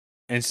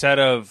instead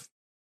of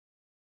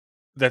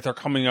that they're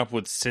coming up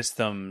with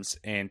systems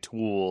and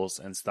tools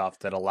and stuff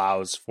that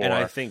allows for and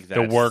I think the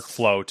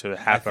workflow to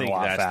happen a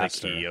lot that's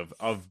faster. The key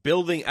of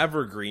building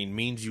Evergreen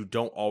means you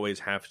don't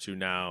always have to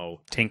now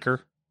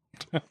tinker.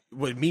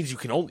 Well, it means you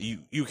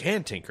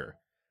can tinker,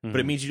 but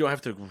it means you don't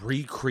have to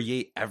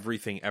recreate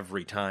everything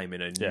every time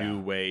in a new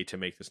way to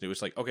make this new.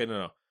 It's like, okay,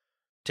 no.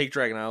 Take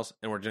Dragon Isles,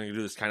 and we're going to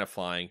do this kind of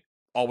flying.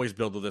 Always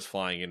build with this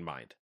flying in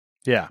mind.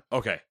 Yeah.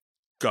 Okay,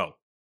 go.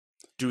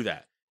 Do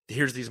that.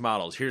 Here's these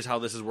models. Here's how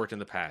this has worked in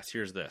the past.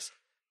 Here's this.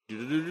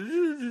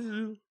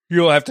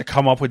 You'll have to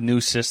come up with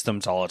new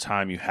systems all the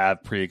time. You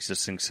have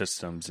pre-existing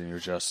systems, and you're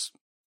just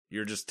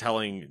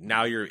telling,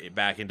 now you're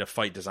back into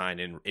fight design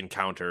and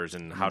encounters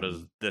and how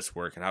does this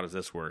work and how does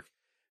this work?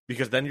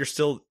 Because then you're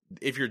still,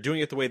 if you're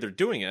doing it the way they're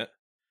doing it,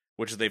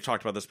 which they've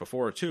talked about this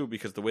before too,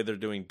 because the way they're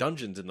doing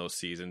dungeons in those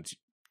seasons,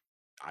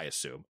 I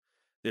assume,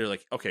 they're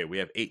like, okay, we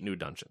have 8 new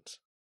dungeons.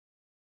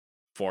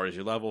 4 as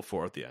you level,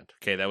 4 at the end.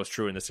 Okay, that was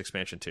true in this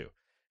expansion too.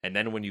 And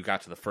then when you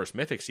got to the first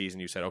Mythic season,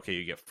 you said, okay,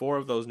 you get 4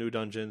 of those new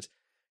dungeons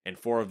and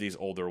 4 of these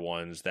older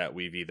ones that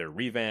we've either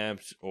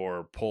revamped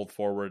or pulled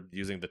forward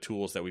using the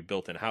tools that we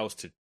built in-house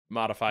to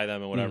modify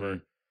them and whatever.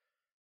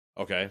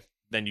 Mm-hmm. Okay.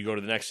 Then you go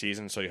to the next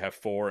season, so you have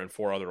 4 and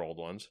 4 other old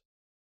ones.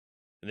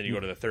 And then you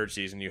go to the third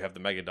season, you have the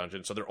Mega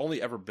Dungeon. So they're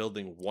only ever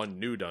building 1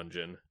 new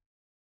dungeon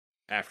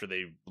after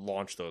they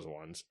launch those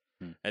ones.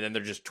 Mm-hmm. And then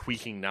they're just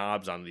tweaking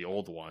knobs on the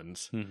old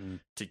ones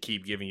to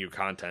keep giving you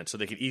content. So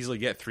they could easily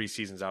get 3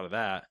 seasons out of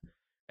that.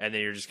 And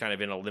then you're just kind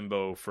of in a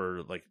limbo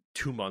for like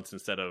 2 months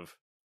instead of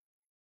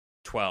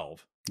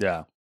 12.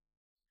 Yeah.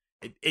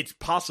 It's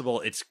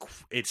possible. It's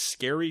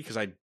scary because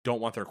I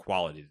don't want their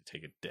quality to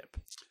take a dip.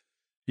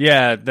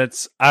 Yeah,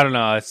 I don't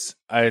know.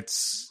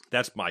 It's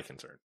that's my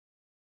concern.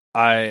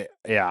 I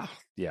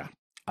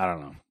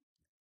don't know.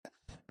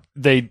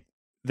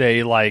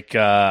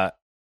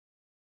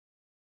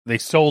 They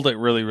sold it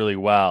really, really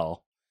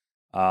well.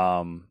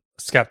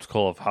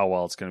 Skeptical of how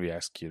well it's going to be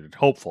executed.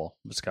 Hopeful,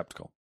 but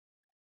skeptical.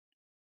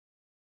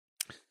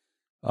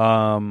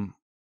 Anything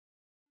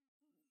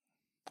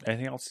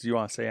else you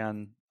want to say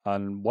on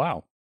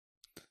WoW?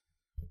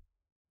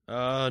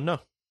 No.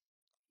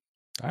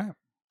 All right.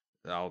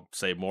 I'll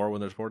say more when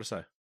there's more to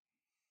say.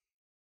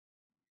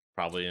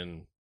 Probably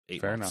in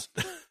 8 months.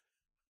 Fair enough.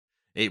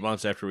 8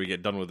 months after we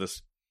get done with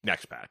this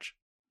next patch.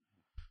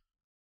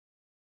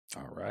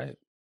 All right.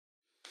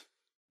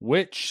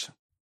 Which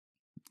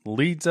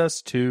leads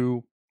us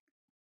to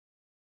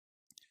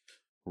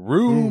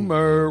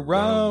Rumor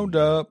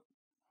Roundup.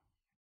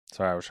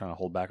 Sorry, I was trying to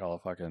hold back all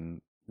the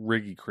fucking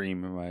Riggy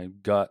cream in my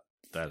gut.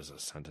 That is a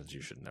sentence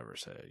you should never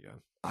say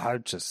again.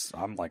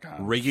 I'm like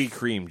Riggy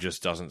cream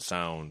just doesn't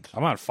sound.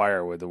 I'm on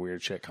fire with the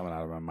weird shit coming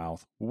out of my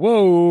mouth.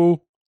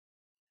 Whoa.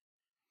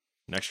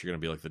 Next, you're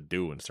gonna be like the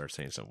Dew and start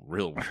saying some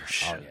real weird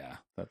shit. Oh yeah,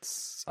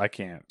 I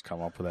can't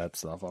come up with that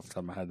stuff off the top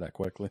of my head that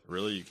quickly.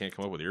 Really, you can't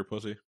come up with ear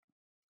pussy?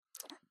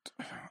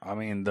 I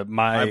mean,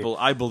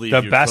 I believe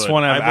the best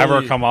one I've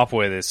ever come up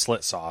with is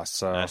slit sauce.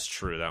 So that's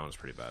true. That one's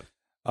pretty bad.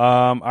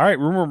 All right,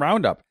 rumor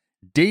roundup.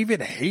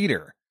 David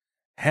Hayter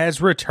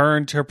has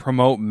returned to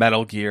promote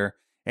Metal Gear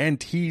and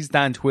teased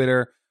on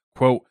Twitter,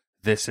 quote,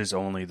 "This is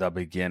only the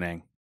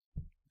beginning,"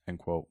 end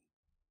quote.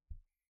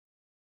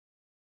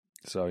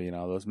 So,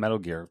 those Metal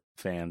Gear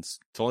fans,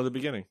 It's only the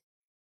beginning.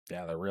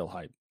 yeah, they're real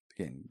hype.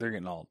 They're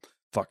getting all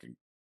fucking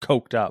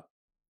coked up.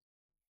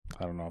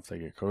 I don't know if they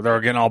get coked. They're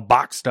getting all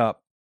boxed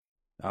up.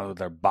 Out with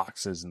their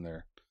boxes and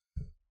their,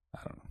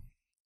 I don't know,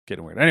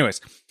 getting weird. Anyways,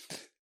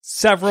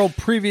 several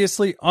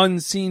previously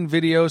unseen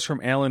videos from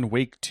Alan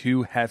Wake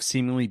 2 have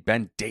seemingly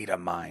been data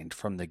mined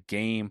from the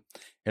game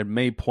and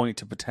may point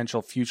to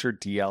potential future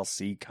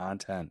DLC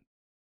content.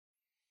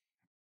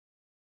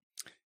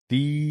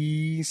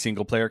 The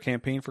single-player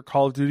campaign for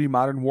Call of Duty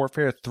Modern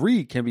Warfare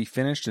 3 can be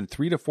finished in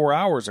 3 to 4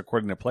 hours,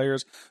 according to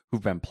players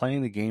who've been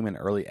playing the game in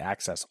early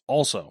access.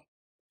 Also,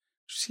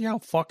 did you see how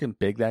fucking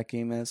big that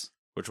game is?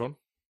 Which one?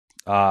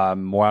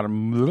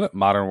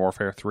 Modern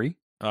Warfare 3.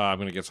 I'm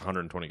going to guess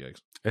 120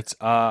 gigs. It's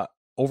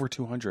over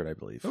 200, I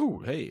believe. Oh,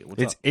 hey,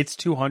 what's up? It's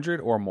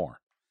 200 or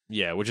more.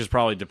 Yeah, which is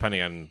probably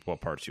depending on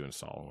what parts you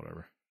install or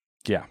whatever.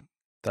 Yeah,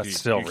 that's You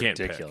still can't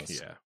ridiculous.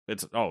 pick. Yeah,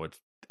 it's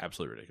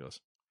absolutely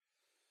ridiculous.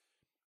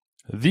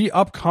 The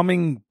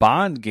upcoming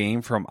Bond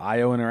game from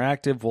IO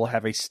Interactive will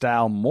have a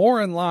style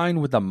more in line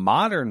with the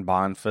modern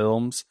Bond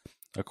films,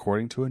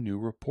 according to a new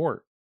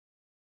report.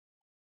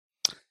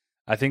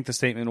 I think the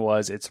statement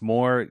was, it's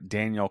more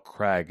Daniel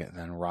Craig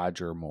than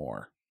Roger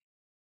Moore.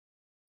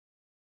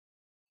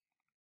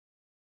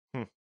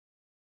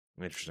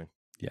 Interesting.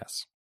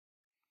 Yes.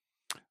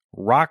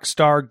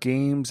 Rockstar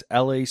Games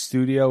LA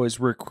Studio is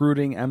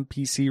recruiting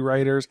NPC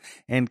writers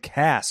and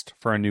cast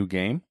for a new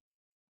game.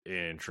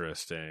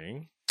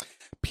 Interesting.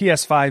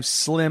 PS5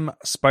 Slim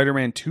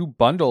Spider-Man 2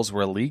 bundles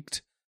were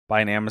leaked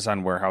by an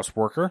Amazon warehouse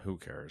worker. Who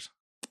cares?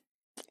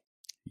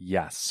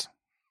 Yes.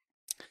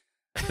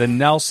 The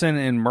Nelson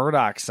and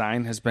Murdoch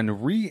sign has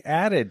been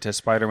re-added to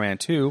Spider-Man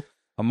 2,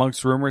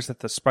 amongst rumors that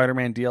the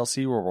Spider-Man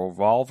DLC will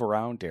revolve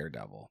around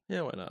Daredevil.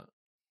 Yeah, why not?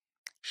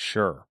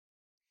 Sure.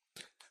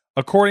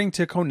 According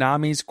to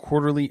Konami's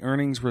quarterly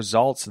earnings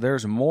results,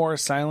 there's more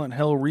Silent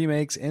Hill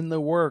remakes in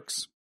the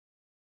works.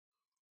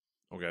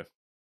 Okay.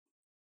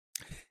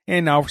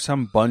 And now for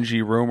some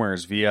Bungie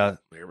rumors via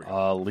Here we go.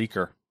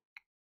 leaker.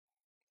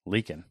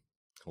 Leaking.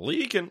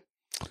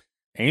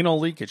 Anal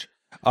leakage.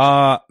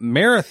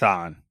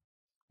 Marathon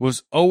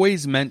was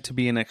always meant to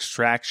be an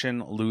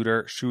extraction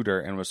looter shooter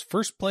and was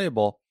first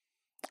playable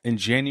in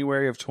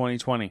January of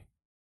 2020.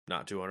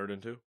 Not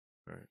 202?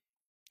 All right.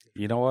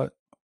 You know what?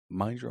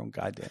 Mind your own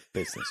goddamn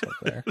business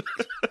over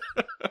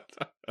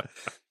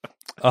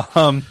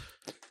there.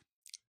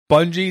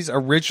 Bungie's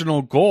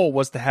original goal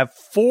was to have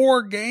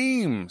 4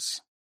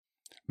 games.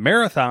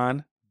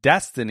 Marathon,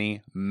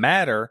 Destiny,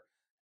 Matter,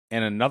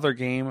 and another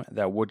game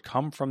that would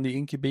come from the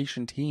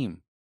incubation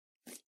team.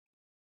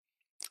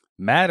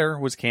 Matter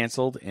was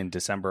canceled in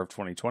December of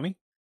 2020.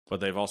 But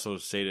they've also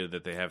stated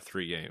that they have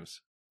 3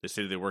 games. They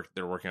stated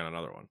they're working on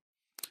another one.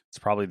 It's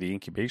probably the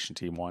incubation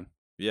team one.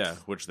 Yeah,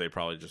 which they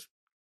probably just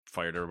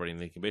fired everybody in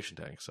the incubation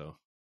tank, so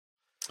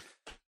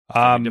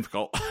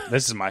difficult.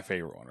 This is my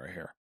favorite one right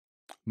here.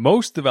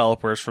 Most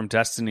developers from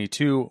Destiny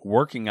 2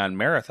 working on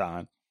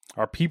Marathon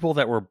are people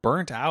that were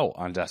burnt out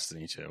on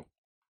Destiny 2.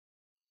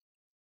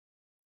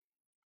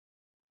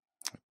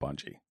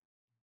 Bungie.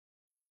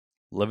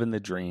 Living the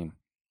dream.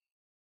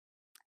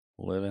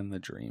 Living the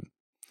dream.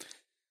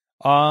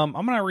 I'm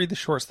going to read the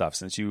short stuff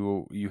since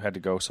you had to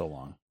go so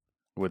long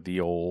with the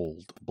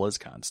old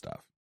BlizzCon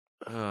stuff.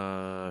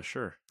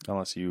 Sure.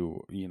 Unless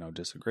you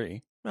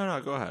disagree.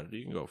 No, go ahead.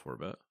 You can go for a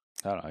bit.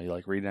 I don't know. You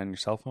like reading on your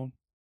cell phone?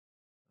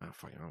 Oh,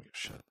 fuck, I don't give a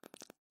shit.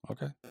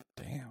 Okay.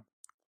 Damn.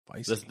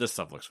 Feisty. This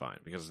stuff looks fine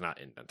because it's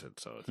not indented,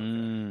 so it's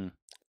okay.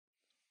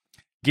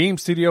 Game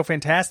Studio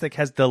Fantastic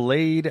has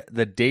delayed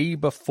the day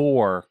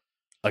before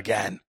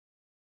again.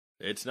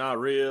 It's not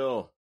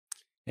real.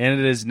 And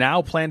it is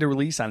now planned to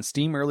release on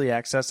Steam Early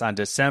Access on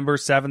December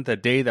 7th, a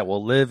day that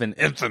will live in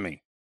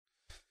infamy.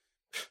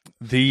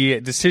 The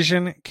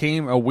decision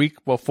came a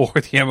week before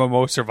the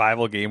MMO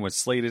survival game was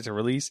slated to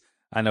release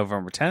on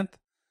November 10th,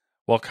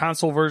 while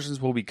console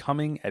versions will be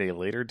coming at a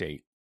later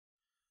date.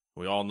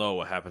 We all know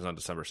what happens on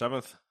December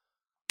 7th.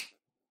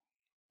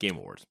 Game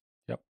Awards.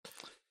 Yep.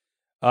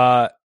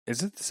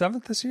 Is it the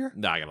 7th this year?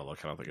 No, I gotta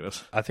look. I don't think it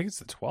is. I think it's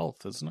the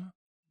 12th, isn't it?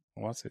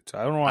 I want to say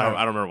I don't know. I don't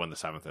remember when the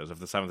 7th is. If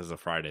the 7th is a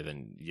Friday,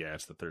 then yeah,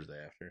 it's the Thursday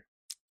after.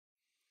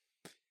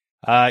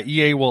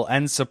 EA will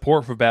end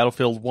support for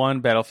Battlefield 1,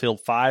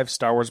 Battlefield 5,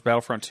 Star Wars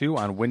Battlefront 2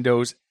 on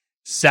Windows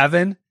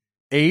 7,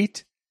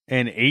 8,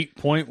 and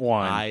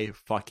 8.1. I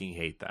fucking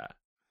hate that.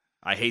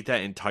 I hate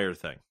that entire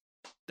thing.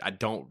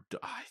 I'm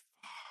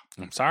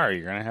sorry,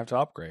 you're gonna have to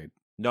upgrade.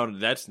 No,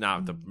 that is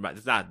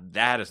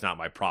not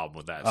my problem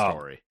with that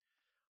story.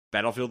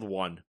 Battlefield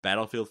 1,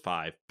 Battlefield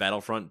 5,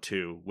 Battlefront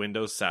 2,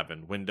 Windows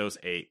 7, Windows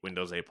 8,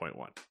 Windows 8.1.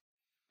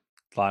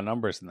 A lot of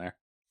numbers in there.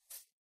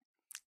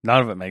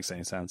 None of it makes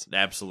any sense.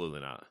 Absolutely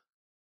not.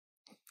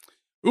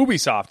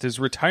 Ubisoft is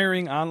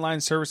retiring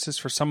online services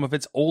for some of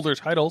its older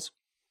titles.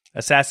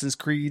 Assassin's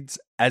Creed's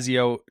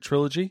Ezio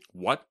Trilogy.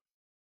 What?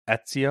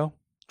 Ezio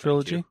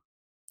Trilogy.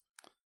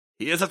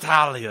 He is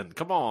Italian.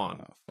 Come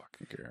on. Oh,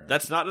 fucking care.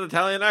 That's not an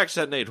Italian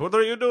accent, Nate. What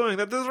are you doing?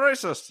 That is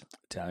racist.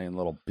 Italian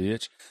little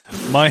bitch.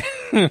 Might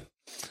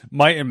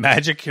and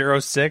Magic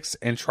Hero 6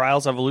 and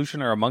Trials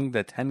Evolution are among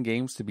the 10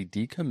 games to be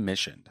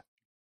decommissioned.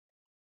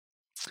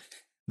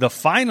 The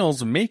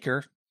Finals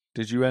Maker,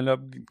 did you end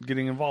up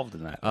getting involved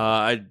in that?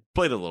 I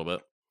played a little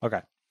bit. Okay.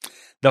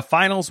 The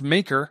Finals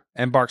Maker,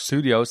 Embark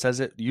Studio,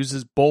 says it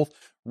uses both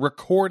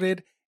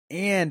recorded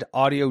and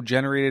audio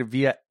generated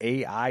via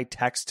AI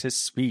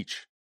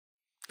text-to-speech.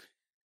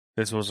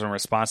 This was in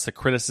response to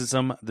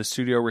criticism the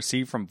studio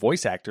received from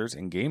voice actors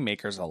and game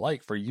makers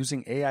alike for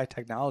using AI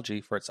technology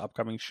for its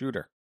upcoming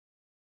shooter.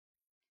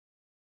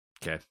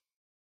 Okay.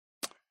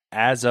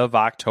 As of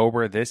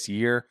October this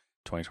year,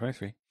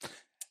 2023,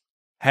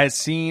 has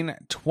seen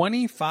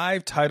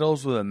 25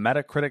 titles with a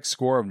Metacritic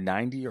score of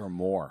 90 or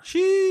more.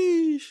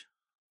 Sheesh.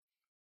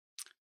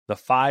 The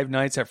Five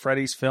Nights at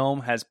Freddy's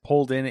film has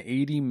pulled in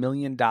 $80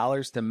 million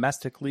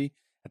domestically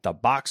at the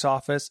box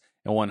office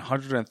and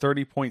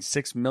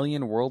 $130.6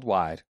 million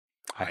worldwide.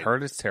 I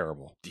heard it's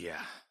terrible. Yeah.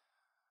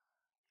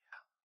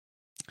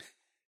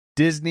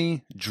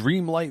 Disney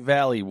Dreamlight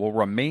Valley will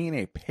remain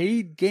a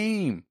paid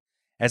game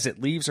as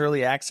it leaves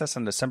early access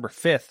on December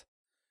 5th.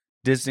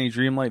 Disney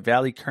Dreamlight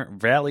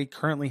Valley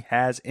currently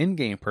has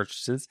in-game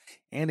purchases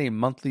and a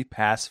monthly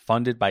pass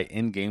funded by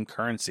in-game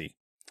currency,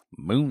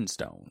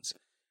 Moonstones,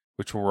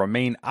 which will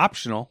remain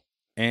optional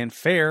and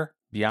fair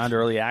beyond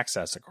early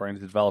access, according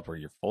to the developer.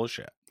 You're full of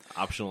shit.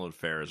 Optional and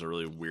fair is a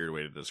really weird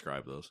way to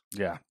describe those.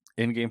 Yeah.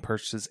 In-game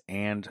purchases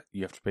and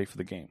you have to pay for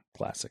the game.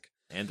 Classic.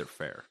 And they're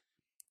fair.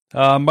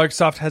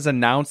 Microsoft has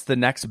announced the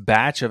next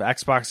batch of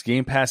Xbox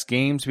Game Pass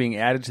games being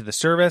added to the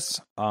service,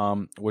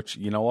 which,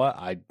 you know what?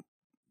 I'm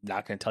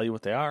not going to tell you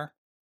what they are.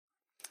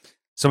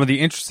 Some of the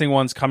interesting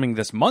ones coming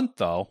this month,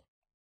 though,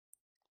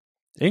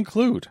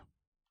 include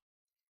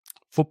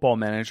Football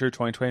Manager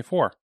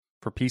 2024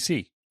 for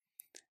PC,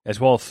 as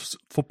well as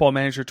Football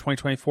Manager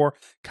 2024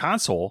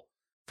 console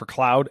for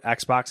cloud,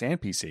 Xbox,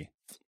 and PC.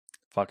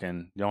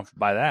 Fucking, you don't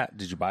buy that.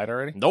 Did you buy it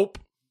already? Nope.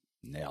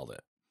 Nailed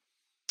it.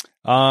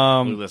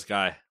 Look at this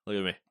guy. Look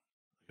at me.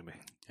 Look at me.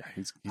 Yeah,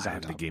 he's I on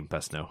have the top. Game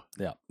Pass now.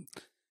 Yeah.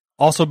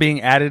 Also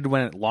being added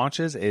when it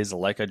launches is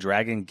Like a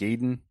Dragon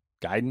Gaiden.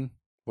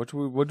 What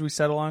do we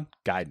settle on?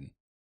 Gaiden.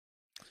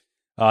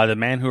 The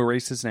man who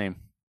erased his name.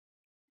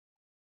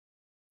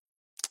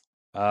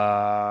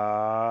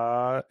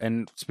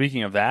 And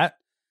speaking of that,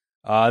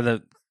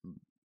 the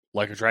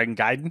Like a Dragon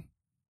Gaiden.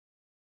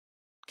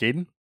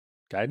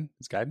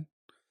 It's Gaiden.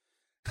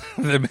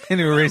 The man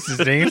who erased his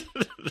name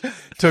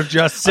took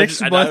just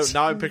 6 months.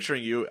 Now I'm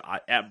picturing you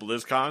at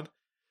BlizzCon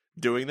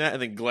doing that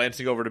and then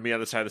glancing over to me on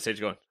the side of the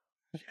stage going,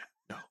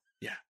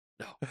 yeah,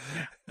 no.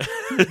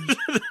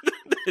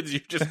 And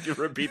you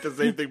repeat the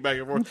same thing back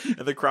and forth,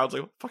 and the crowd's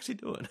like, what the fuck's he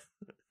doing?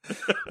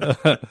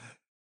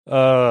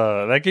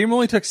 That game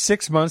only took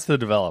 6 months to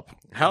develop.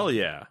 Hell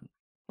yeah.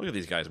 Look at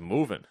these guys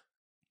moving.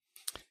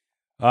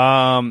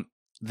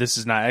 This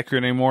is not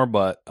accurate anymore,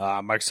 but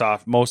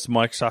most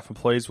Microsoft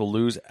employees will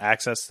lose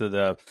access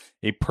to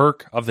a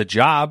perk of the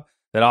job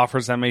that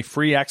offers them a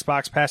free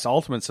Xbox Pass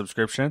Ultimate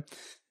subscription.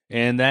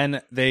 And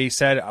then they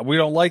said, we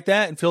don't like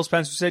that. And Phil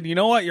Spencer said, you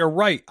know what? You're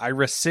right. I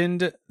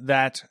rescind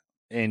that,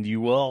 and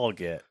you will all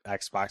get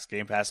Xbox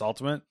Game Pass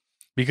Ultimate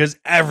because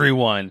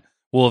everyone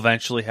will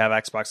eventually have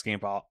Xbox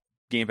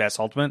Game Pass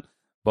Ultimate,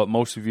 but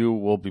most of you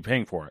will be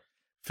paying for it.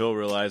 Phil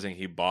realizing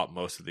he bought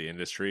most of the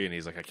industry, and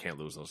he's like, I can't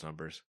lose those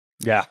numbers.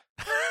 Yeah.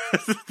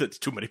 That's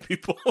too many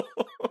people.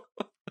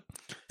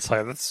 It's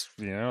like, that's,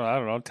 I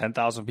don't know,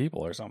 10,000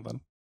 people or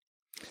something.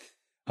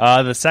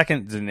 This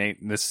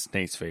is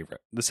Nate's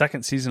favorite. The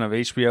second season of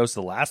HBO's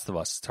The Last of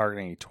Us is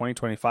targeting a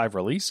 2025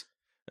 release.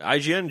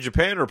 IGN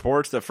Japan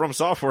reports that From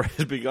Software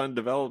has begun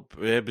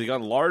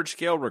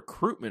large-scale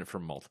recruitment for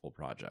multiple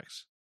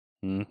projects.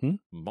 Mm-hmm.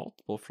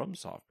 Multiple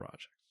FromSoft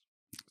projects.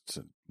 It's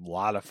a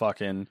lot of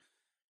fucking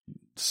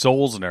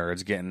Souls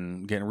nerds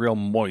getting real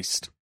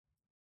moist.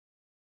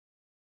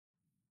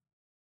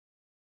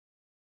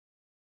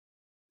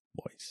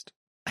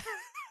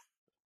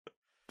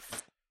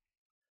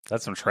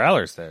 That's some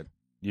trailers that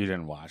you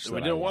didn't watch. We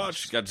didn't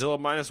watch. Godzilla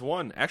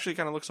 -1. Actually,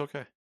 kind of looks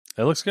okay.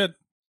 It looks good.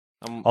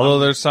 Although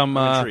there's some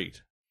I'm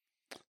intrigued.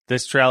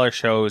 This trailer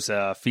shows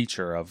a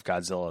feature of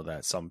Godzilla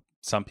that some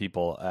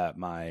people at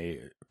my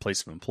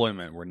place of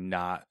employment were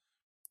not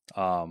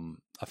a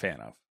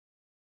fan of.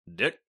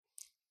 Dick?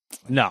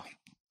 No.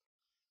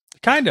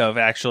 Kind of,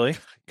 actually.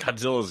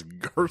 Godzilla's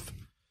girth.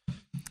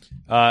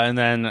 And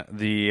then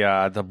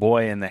the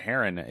boy and the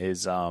heron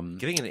is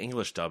getting an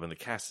English dub, and the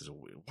cast is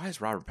weird. Why is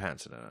Robert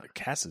Pattinson in it? The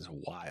cast is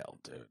wild,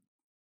 dude.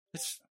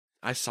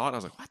 I saw it, and I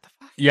was like, what the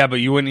fuck? Yeah, but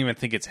you wouldn't even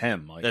think it's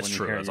him. Like, that's when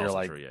true. You hear That's it, also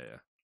like, true. Yeah.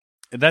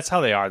 That's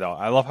how they are, though.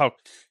 I love how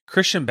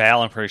Christian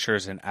Bale, I'm pretty sure,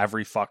 is in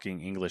every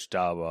fucking English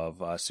dub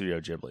of Studio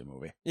Ghibli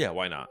movie. Yeah,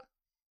 why not?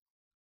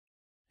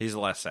 He's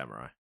the last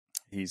samurai.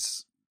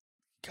 He's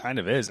kind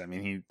of is. I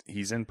mean,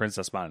 he's in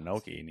Princess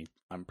Mononoke, and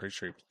I'm pretty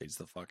sure he plays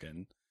the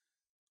fucking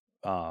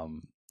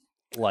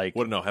like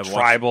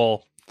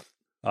tribal.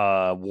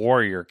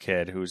 warrior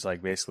kid who's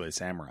like basically a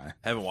samurai.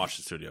 I haven't watched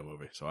the studio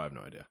movie, so I have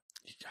no idea.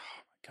 Oh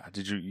my god,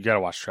 you got to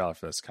watch the trailer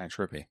for this? It's kind of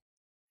trippy.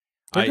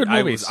 I, They're good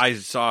movies. I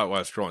saw it while I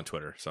was scrolling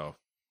Twitter, so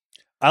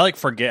I like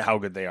forget how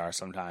good they are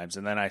sometimes,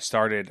 and then I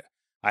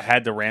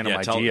had the random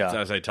idea.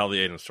 As I tell the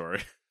Aiden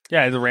story.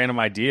 Yeah, the random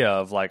idea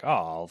of like, oh,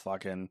 I'll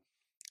fucking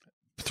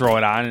throw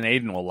it on and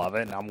Aiden will love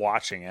it, and I'm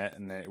watching it,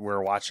 and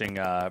we're watching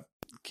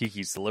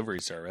Kiki's Delivery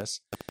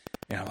Service,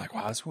 and I'm like,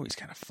 wow, this movie's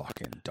kind of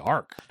fucking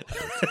dark.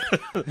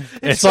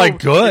 It's like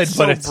good,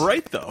 but it's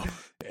bright though.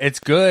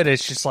 It's good.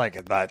 It's just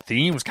like the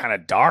theme's kind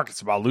of dark.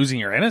 It's about losing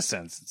your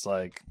innocence. It's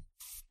like,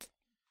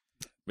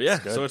 but yeah.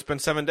 So it's been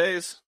 7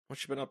 days.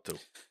 What you been up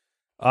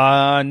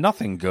to?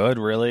 Nothing good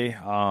really.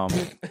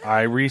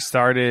 I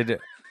restarted.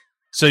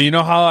 So you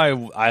know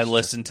how I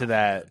listened to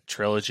that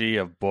trilogy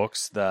of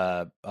books,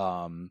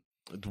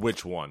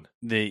 Which one?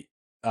 The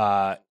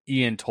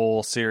Ian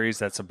Toll series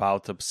that's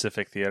about the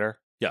Pacific Theater.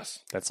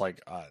 Yes, that's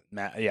like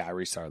I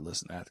restarted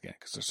listening to that again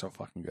because they're so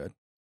fucking good.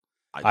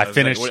 I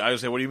finished. I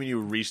was saying, what do you mean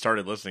you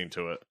restarted listening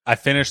to it? I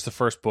finished the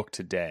first book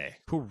today.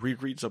 Who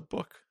rereads a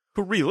book?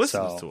 Who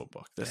re-listens to a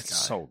book? It's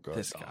so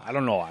good. I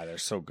don't know why they're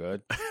so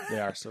good. They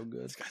are so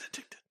good. This guy's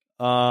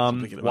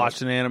addicted.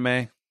 Watching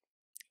anime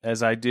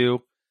as I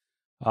do.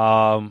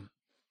 I'm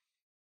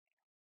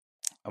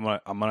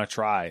gonna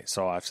try.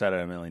 So I've said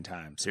it a million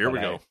times. Here we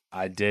go.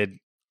 I did.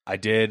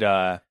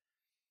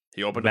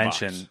 He opened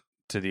mention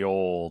to the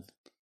old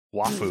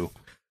Wafu.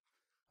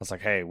 I was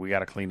like, hey, we got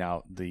to clean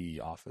out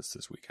the office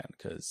this weekend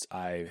because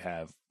I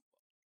have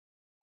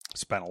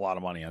spent a lot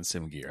of money on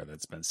sim gear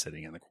that's been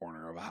sitting in the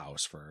corner of a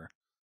house for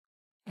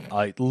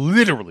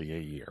literally a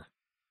year.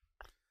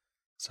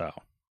 So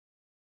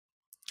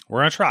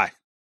we're gonna try.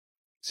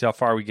 See how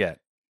far we get.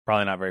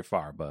 Probably not very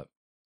far, but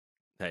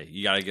hey,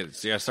 you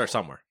gotta start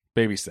somewhere.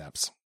 Baby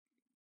steps.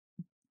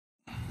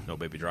 No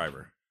baby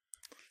driver.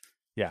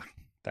 Yeah,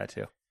 that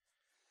too.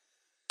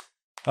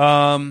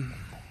 How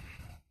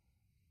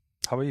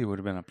about you? What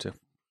have you been up to?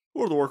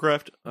 World of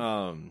Warcraft.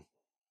 But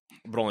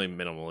only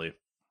minimally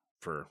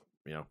for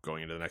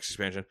going into the next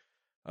expansion.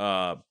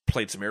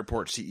 Played some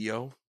airport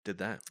CEO. Did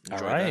that.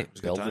 Enjoyed all right,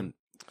 that. Building,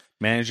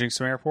 managing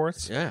some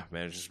airports. Yeah,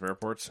 managing some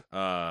airports.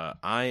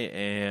 I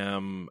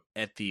am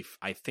at the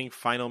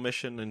final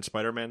mission in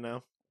Spider-Man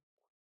now.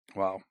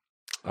 Wow,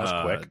 that was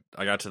quick.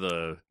 I got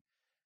the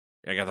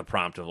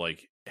prompt of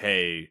like,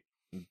 hey,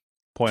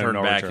 Point turn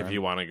of no back return. if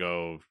you want to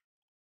go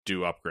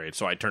do upgrades.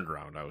 So I turned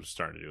around. I was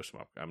starting to do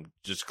some I'm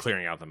just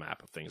clearing out the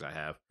map of things I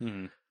have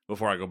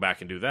before I go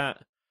back and do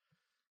that.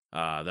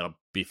 That'll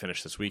be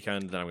finished this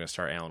weekend. Then I'm going to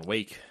start Alan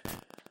Wake.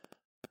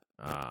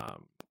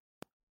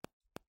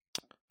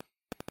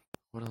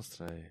 What else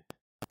did I...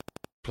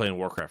 Playing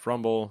Warcraft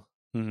Rumble.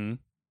 Mm-hmm.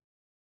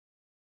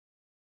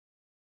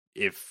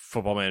 If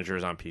Football Manager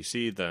is on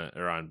PC,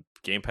 or on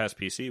Game Pass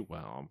PC,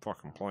 well, I'm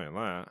fucking playing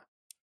that.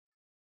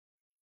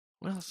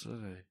 What else did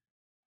I...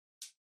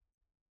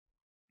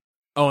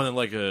 Oh, and then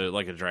like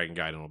a Dragon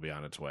Gaiden will be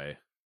on its way.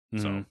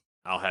 Mm-hmm. So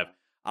I'll have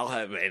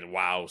a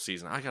WoW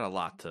season. I got a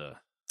lot to...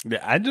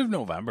 The end of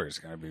November is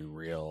going to be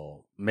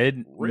real.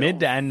 Mid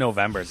to end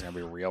November is going to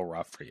be real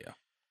rough for you.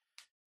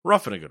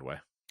 Rough in a good way.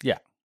 Yeah.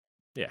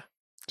 Yeah.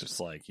 Just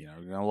like,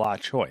 a lot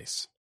of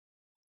choice.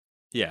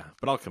 Yeah,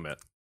 but I'll commit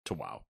to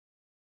WoW.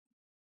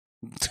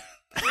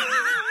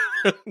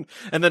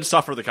 And then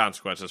suffer the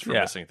consequences for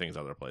missing things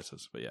other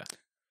places. But yeah.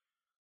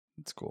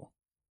 It's cool.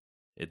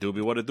 It do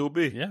be what it do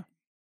be. Yeah.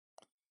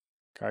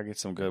 Gotta get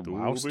some good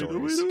WoW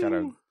stories.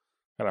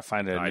 Gotta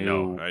find a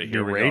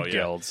new raid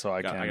guild so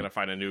I gotta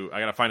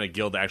find a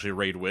guild to actually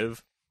raid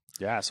with.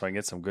 Yeah, so I can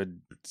get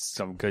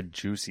some good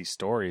juicy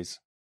stories.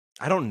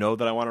 I don't know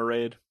that I want to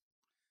raid.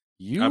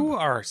 You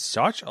are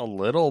such a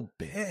little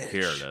bitch.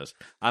 Here it is.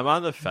 I'm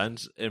on the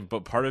fence,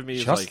 but part of me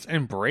is just like,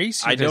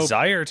 embrace your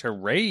desire to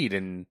raid.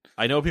 And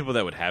I know people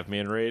that would have me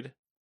in raid,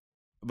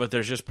 but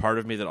there's just part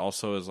of me that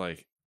also is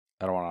like,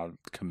 I don't want to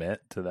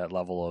commit to that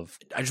level of.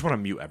 I just want to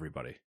mute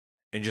everybody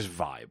and just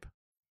vibe.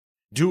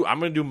 I'm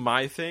gonna do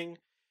my thing.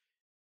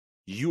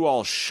 You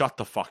all shut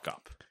the fuck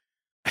up.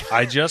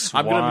 I'm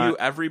gonna mute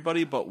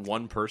everybody but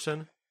one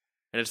person,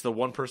 and it's the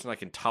one person I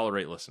can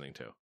tolerate listening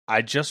to.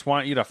 I just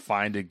want you to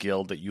find a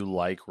guild that you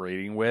like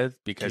raiding with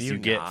because you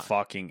get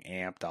fucking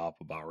amped up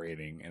about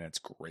raiding, and it's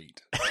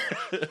great.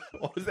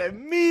 What does that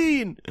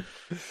mean?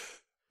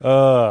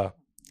 I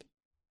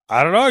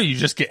don't know. You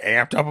just get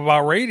amped up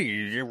about raiding.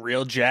 You get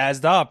real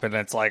jazzed up, and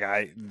it's like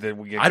I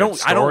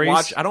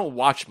don't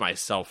watch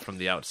myself from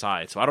the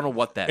outside, so I don't know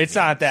what that. It's means.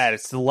 not that.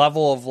 It's the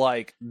level of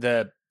like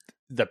the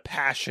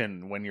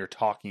passion when you're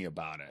talking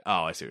about it.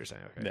 Oh, I see what you're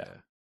saying. Okay, yeah.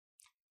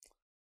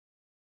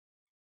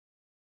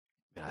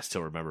 I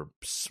still remember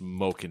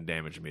smoking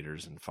damage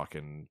meters and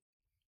fucking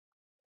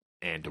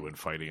Anduin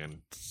fighting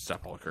in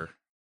Sepulchre.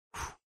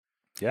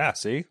 Yeah,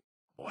 see?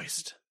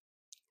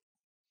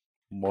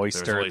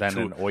 Moister than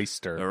an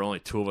oyster. There were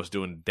only two of us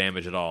doing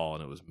damage at all,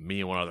 and it was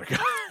me and one other guy.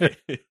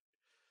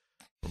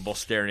 We're both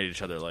staring at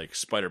each other like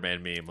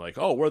Spider-Man meme, like,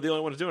 oh, we're the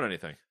only ones doing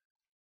anything.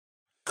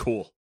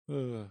 Cool.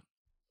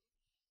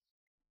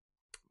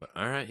 But,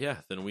 all right, yeah.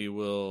 Then we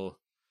will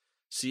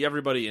see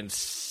everybody in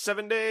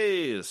 7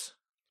 days.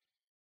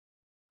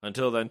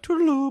 Until then,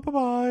 toodaloo,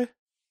 bye-bye.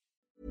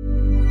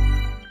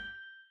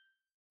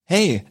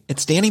 Hey,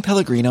 it's Danny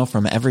Pellegrino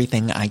from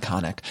Everything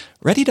Iconic.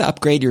 Ready to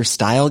upgrade your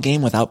style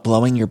game without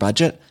blowing your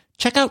budget?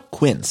 Check out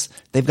Quince.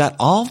 They've got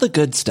all the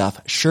good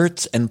stuff,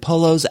 shirts and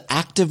polos,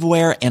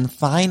 activewear, and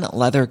fine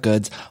leather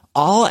goods,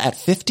 all at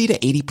 50 to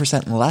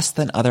 80% less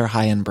than other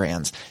high-end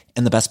brands.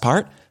 And the best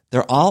part?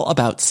 They're all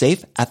about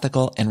safe,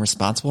 ethical, and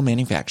responsible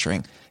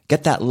manufacturing.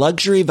 Get that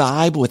luxury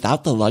vibe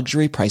without the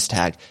luxury price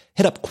tag.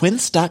 Hit up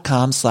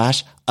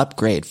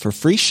quince.com/upgrade for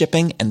free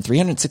shipping and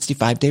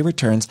 365-day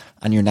returns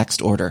on your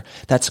next order.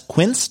 That's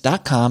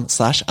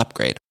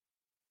quince.com/upgrade.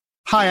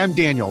 Hi, I'm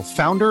Daniel,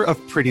 founder of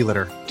Pretty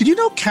Litter. Did you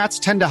know cats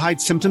tend to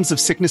hide symptoms of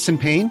sickness and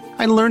pain?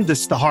 I learned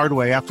this the hard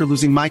way after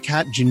losing my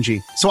cat,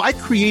 Gingy. So I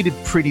created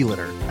Pretty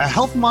Litter, a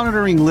health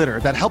monitoring litter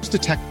that helps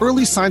detect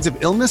early signs of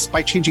illness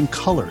by changing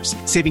colors,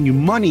 saving you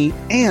money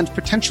and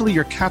potentially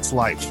your cat's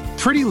life.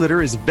 Pretty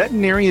Litter is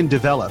veterinarian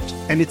developed,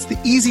 and it's the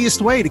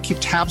easiest way to keep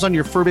tabs on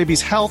your fur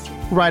baby's health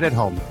right at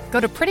home. Go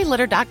to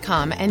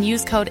prettylitter.com and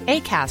use code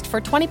ACAST for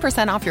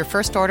 20% off your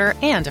first order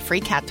and a free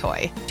cat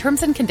toy.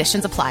 Terms and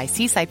conditions apply.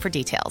 See site for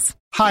details.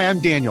 Hi, I'm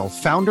Daniel,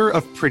 founder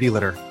of Pretty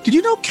Litter. Did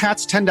you know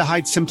cats tend to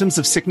hide symptoms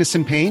of sickness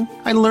and pain?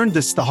 I learned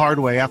this the hard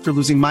way after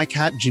losing my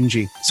cat,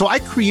 Gingy. So I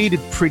created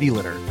Pretty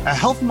Litter, a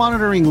health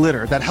monitoring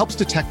litter that helps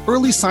detect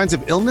early signs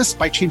of illness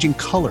by changing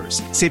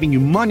colors, saving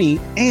you money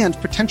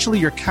and potentially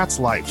your cat's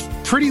life.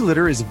 Pretty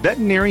Litter is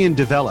veterinarian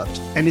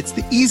developed, and it's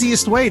the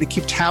easiest way to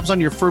keep tabs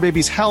on your fur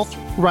baby's health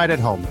right at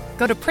home.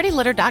 Go to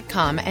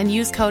prettylitter.com and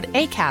use code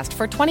ACAST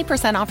for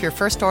 20% off your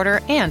first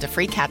order and a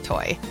free cat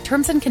toy.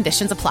 Terms and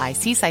conditions apply.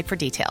 See site for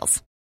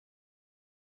details.